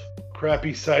Ellsworth.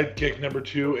 Crappy sidekick number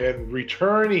 2, and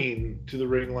returning to the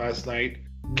ring last night,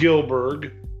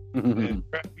 Gillberg. And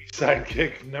crappy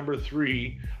sidekick number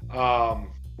 3,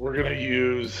 we're going to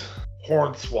use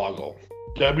Hornswoggle.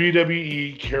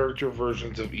 WWE character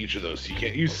versions of each of those. So you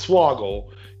can't use Swoggle,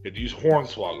 you have to use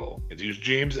Hornswoggle. You have to use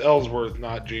James Ellsworth,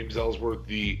 not James Ellsworth,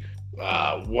 the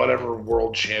whatever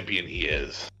world champion he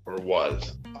is or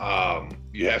was.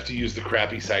 You have to use the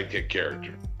crappy sidekick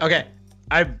character. Okay,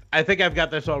 I think I've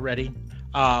got this already.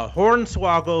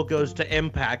 Hornswoggle goes to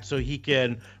Impact so he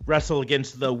can wrestle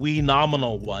against the wee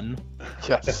nominal one.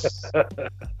 Yes.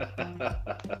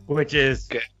 Which is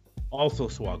also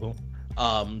Swoggle.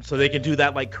 So they can do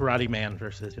that like Karate Man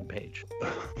versus Page.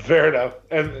 Fair enough.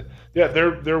 And yeah,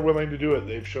 they're willing to do it.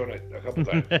 They've shown it a couple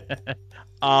times.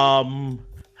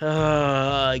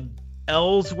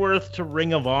 Ellsworth to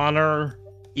Ring of Honor,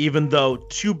 even though,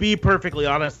 to be perfectly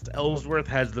honest, Ellsworth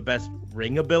has the best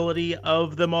ring ability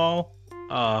of them all.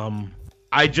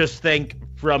 I just think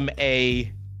from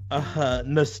a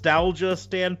nostalgia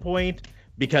standpoint,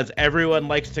 because everyone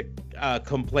likes to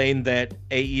complain that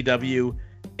AEW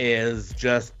is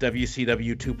just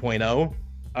WCW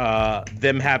 2.0.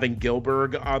 Them having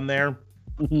Gillberg on there,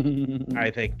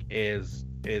 I think is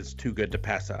too good to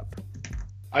pass up.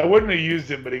 I wouldn't have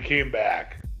used him, but he came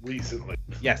back recently.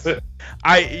 Yes.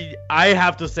 I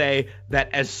have to say that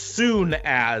as soon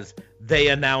as they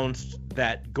announced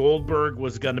that Goldberg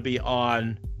was going to be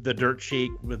on the Dirt Sheet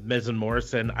with Miz and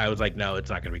Morrison, I was like, no, it's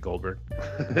not going to be Goldberg.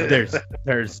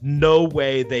 There's no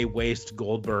way they waste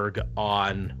Goldberg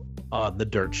on the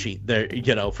Dirt Sheet. There,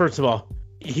 first of all,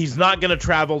 he's not going to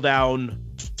travel down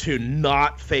to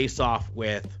not face off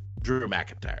with Drew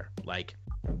McIntyre. Like,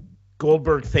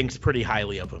 Goldberg thinks pretty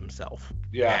highly of himself.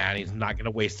 Yeah. And he's not going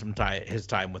to waste his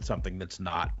time with something that's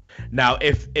not. Now,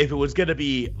 if it was going to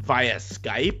be via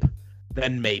Skype,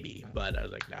 then maybe. But I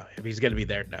was like, no, if he's going to be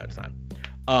there, no, it's not.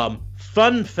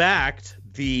 Fun fact,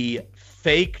 the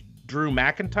fake Drew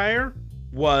McIntyre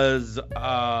was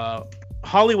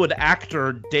Hollywood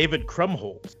actor David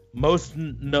Krumholtz, most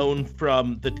known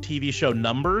from the TV show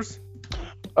Numbers.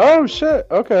 Oh, shit.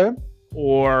 Okay.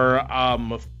 Or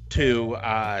to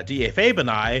D.A. Fabe and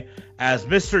I as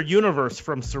Mr. Universe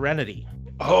from Serenity.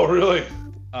 Oh, really?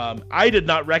 I did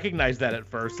not recognize that at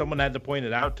first. Someone had to point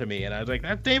it out to me, and I was like,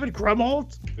 that's David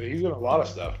Krumholtz? He's in a lot of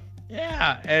stuff.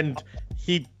 Yeah, and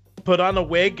he put on a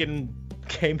wig and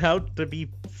came out to be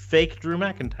fake Drew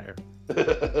McIntyre.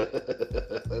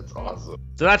 That's awesome.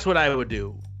 So that's what I would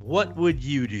do. What would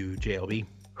you do, JLB?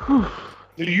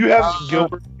 Do you have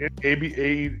Gilbert in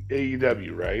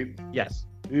AEW, right? Yes.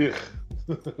 Yeah.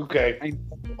 Okay.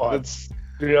 That's,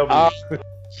 Yeah.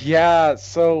 yeah,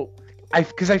 so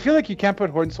because I feel like you can't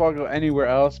put Hornswoggle anywhere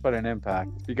else but in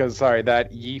Impact, because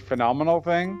that Ye Phenomenal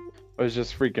thing was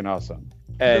just freaking awesome.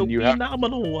 And the you have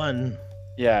phenomenal one.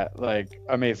 Yeah, like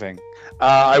amazing.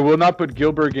 I will not put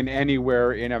Gilbert in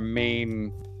anywhere in a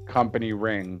main company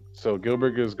ring. So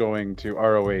Gilbert is going to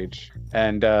ROH,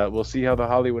 and we'll see how the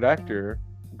Hollywood actor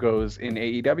goes in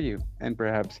AEW, and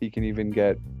perhaps he can even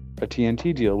get a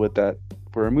TNT deal with that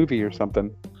for a movie or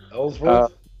something.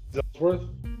 Ellsworth? Ellsworth?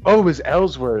 Oh, it was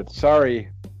Ellsworth. Sorry.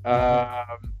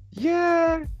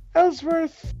 Yeah,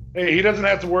 Ellsworth. Hey, he doesn't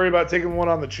have to worry about taking one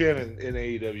on the chin in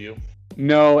AEW.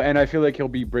 No, and I feel like he'll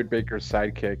be Britt Baker's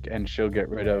sidekick, and she'll get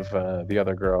rid of the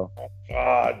other girl.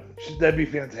 God, that'd be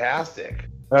fantastic.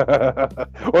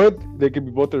 Or they could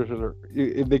be both her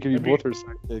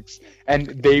sidekicks, and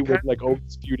they would like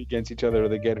always feud against each other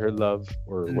to get her love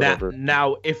or whatever.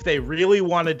 Now, if they really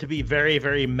wanted to be very,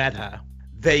 very meta,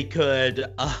 they could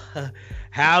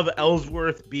have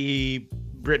Ellsworth be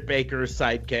Britt Baker's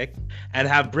sidekick, and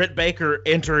have Britt Baker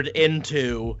entered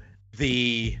into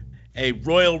a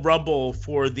Royal Rumble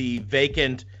for the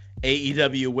vacant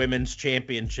AEW Women's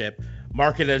Championship,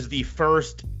 mark it as the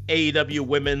first AEW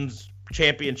Women's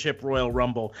Championship Royal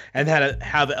Rumble, and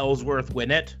have Ellsworth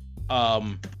win it,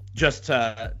 just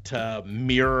to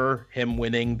mirror him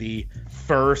winning the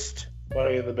first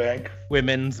Money in the Bank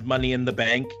Women's Money in the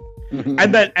Bank,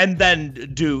 and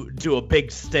then do a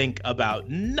big stink about,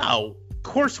 no, of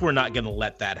course we're not going to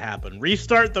let that happen.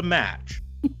 Restart the match.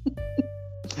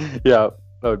 Yeah.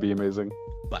 That would be amazing.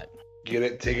 But get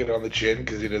it, take it on the chin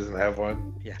because he doesn't have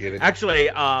one. Yeah. Get it. Actually,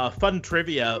 fun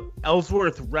trivia: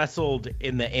 Ellsworth wrestled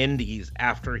in the Indies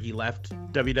after he left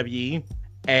WWE,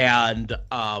 and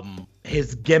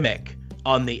his gimmick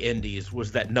on the Indies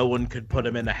was that no one could put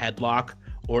him in a headlock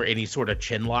or any sort of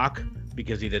chin lock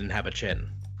because he didn't have a chin.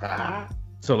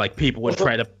 So like people would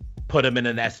try to put him in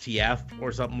an STF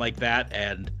or something like that,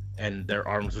 and their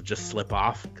arms would just slip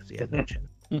off because he had no chin.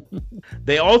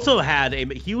 They also had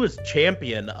he was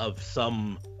champion of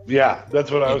some. Yeah,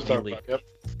 that's what I was talking about.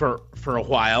 Yep. For a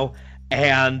while,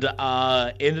 and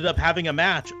ended up having a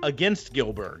match against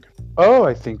Gilbert. Oh,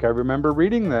 I think I remember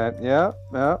reading that. Yeah.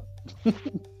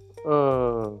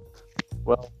 Oh,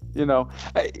 well,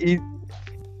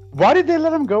 why did they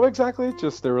let him go exactly?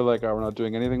 Just they were like, oh, we're not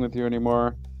doing anything with you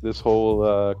anymore. This whole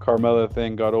Carmella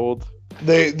thing got old.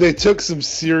 They took some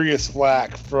serious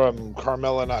flack from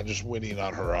Carmella not just winning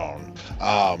on her own.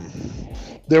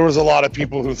 There was a lot of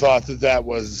people who thought that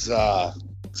was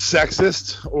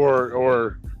sexist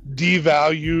or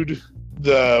devalued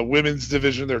the women's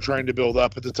division they're trying to build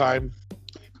up at the time.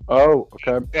 Oh,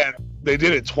 okay. And they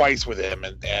did it twice with him,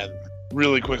 and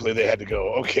really quickly they had to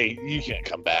go, okay, you can't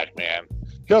come back, man.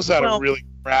 He also had a really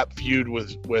crap feud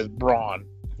with Braun.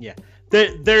 Yeah.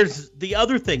 There's the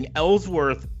other thing.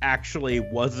 Ellsworth actually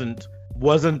wasn't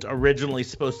originally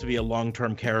supposed to be a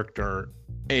long-term character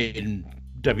in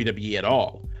WWE at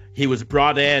all. He was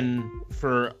brought in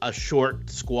for a short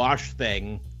squash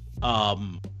thing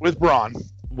with Braun,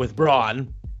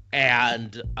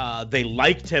 and they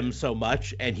liked him so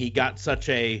much, and he got such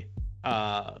a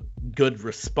good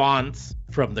response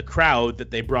from the crowd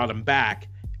that they brought him back.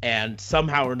 And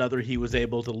somehow or another, he was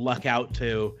able to luck out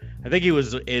to, I think he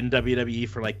was in WWE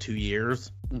for like 2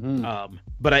 years. Mm-hmm.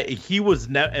 But he was,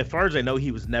 as far as I know,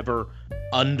 he was never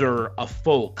under a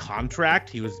full contract.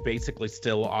 He was basically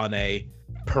still on a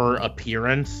per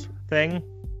appearance thing.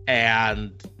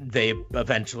 And they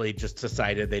eventually just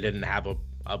decided they didn't have a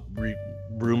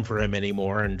room for him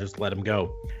anymore and just let him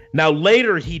go. Now,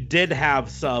 later, he did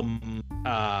have some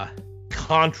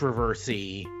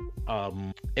controversy.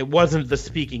 It wasn't the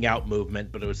speaking out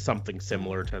movement, but it was something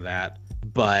similar to that.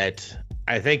 But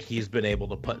I think he's been able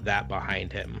to put that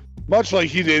behind him. Much like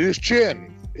he did his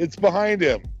chin. It's behind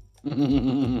him.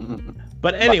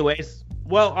 But anyways,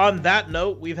 well, on that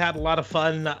note, we've had a lot of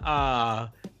fun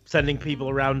sending people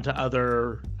around to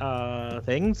other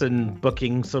things and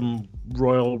booking some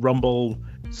Royal Rumble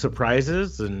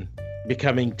surprises and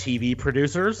becoming TV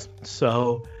producers.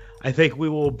 So I think we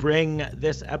will bring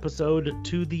this episode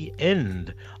to the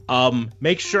end.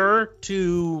 Make sure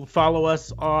to follow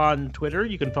us on Twitter.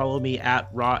 You can follow me at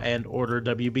Raw and Order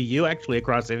WBU, actually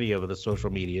across any of the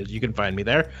social medias. You can find me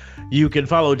there. You can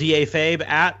follow DA Fabe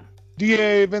at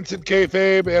DA Vincent K.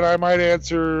 Fabe, and I might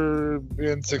answer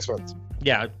in 6 months.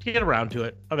 Yeah, get around to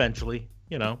it eventually.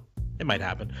 You know, it might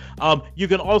happen. You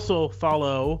can also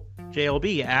follow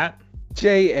JLB at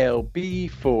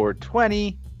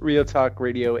JLB420. Real Talk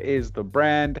Radio is the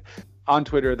brand. On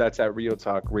Twitter, that's at Real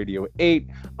Talk Radio 8.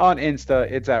 On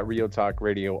Insta, it's at Real Talk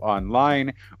Radio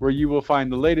Online, where you will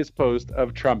find the latest post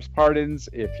of Trump's pardons,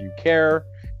 if you care.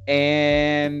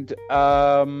 And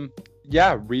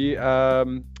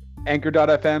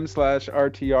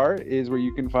Anchor.fm/RTR is where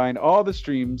you can find all the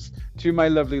streams to my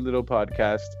lovely little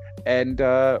podcast. And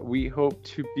we hope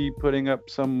to be putting up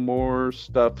some more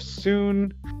stuff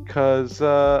soon, because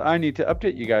I need to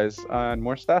update you guys on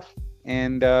more stuff.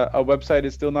 And our website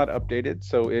is still not updated,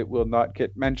 so it will not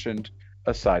get mentioned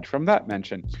aside from that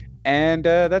mention. And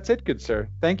that's it, good sir.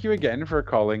 Thank you again for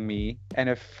calling me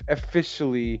and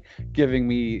officially giving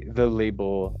me the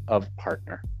label of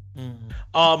partner.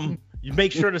 You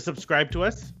make sure to subscribe to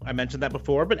us. I mentioned that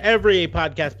before, but every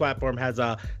podcast platform has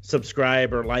a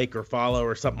subscribe or like or follow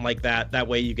or something like that. That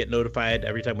way you get notified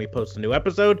every time we post a new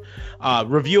episode.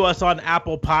 Review us on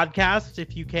Apple Podcasts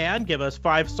if you can. Give us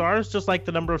 5 stars, just like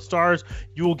the number of stars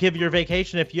you will give your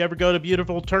vacation if you ever go to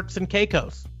beautiful Turks and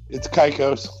Caicos. It's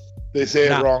Caicos. They say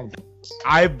it wrong.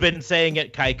 I've been saying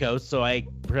it Caicos, so I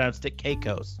pronounced it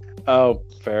Caicos. Oh,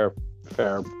 fair.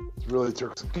 It's really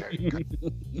Turks and Caicos.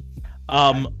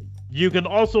 You can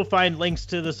also find links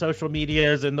to the social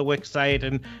medias and the Wix site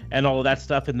and all of that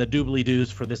stuff in the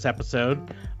doobly-doos for this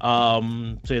episode.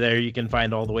 So there you can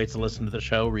find all the ways to listen to the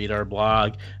show, read our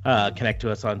blog, connect to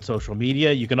us on social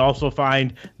media. You can also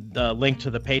find the link to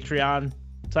the Patreon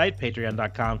site,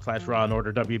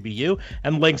 patreon.com/rawandorderwbu,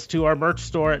 and links to our merch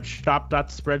store at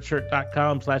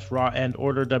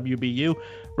shop.spreadshirt.com/rawandorderwbu,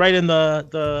 right in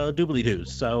the doobly-doos.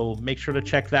 So make sure to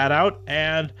check that out.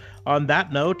 And on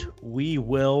that note, we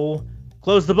will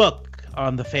close the book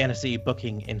on the Fantasy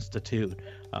Booking Institute.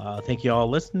 Thank you all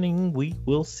listening. We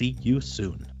will see you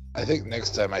soon. I think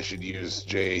next time I should use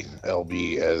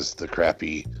JLB as the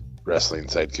crappy wrestling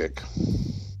sidekick,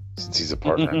 since he's a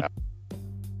partner now.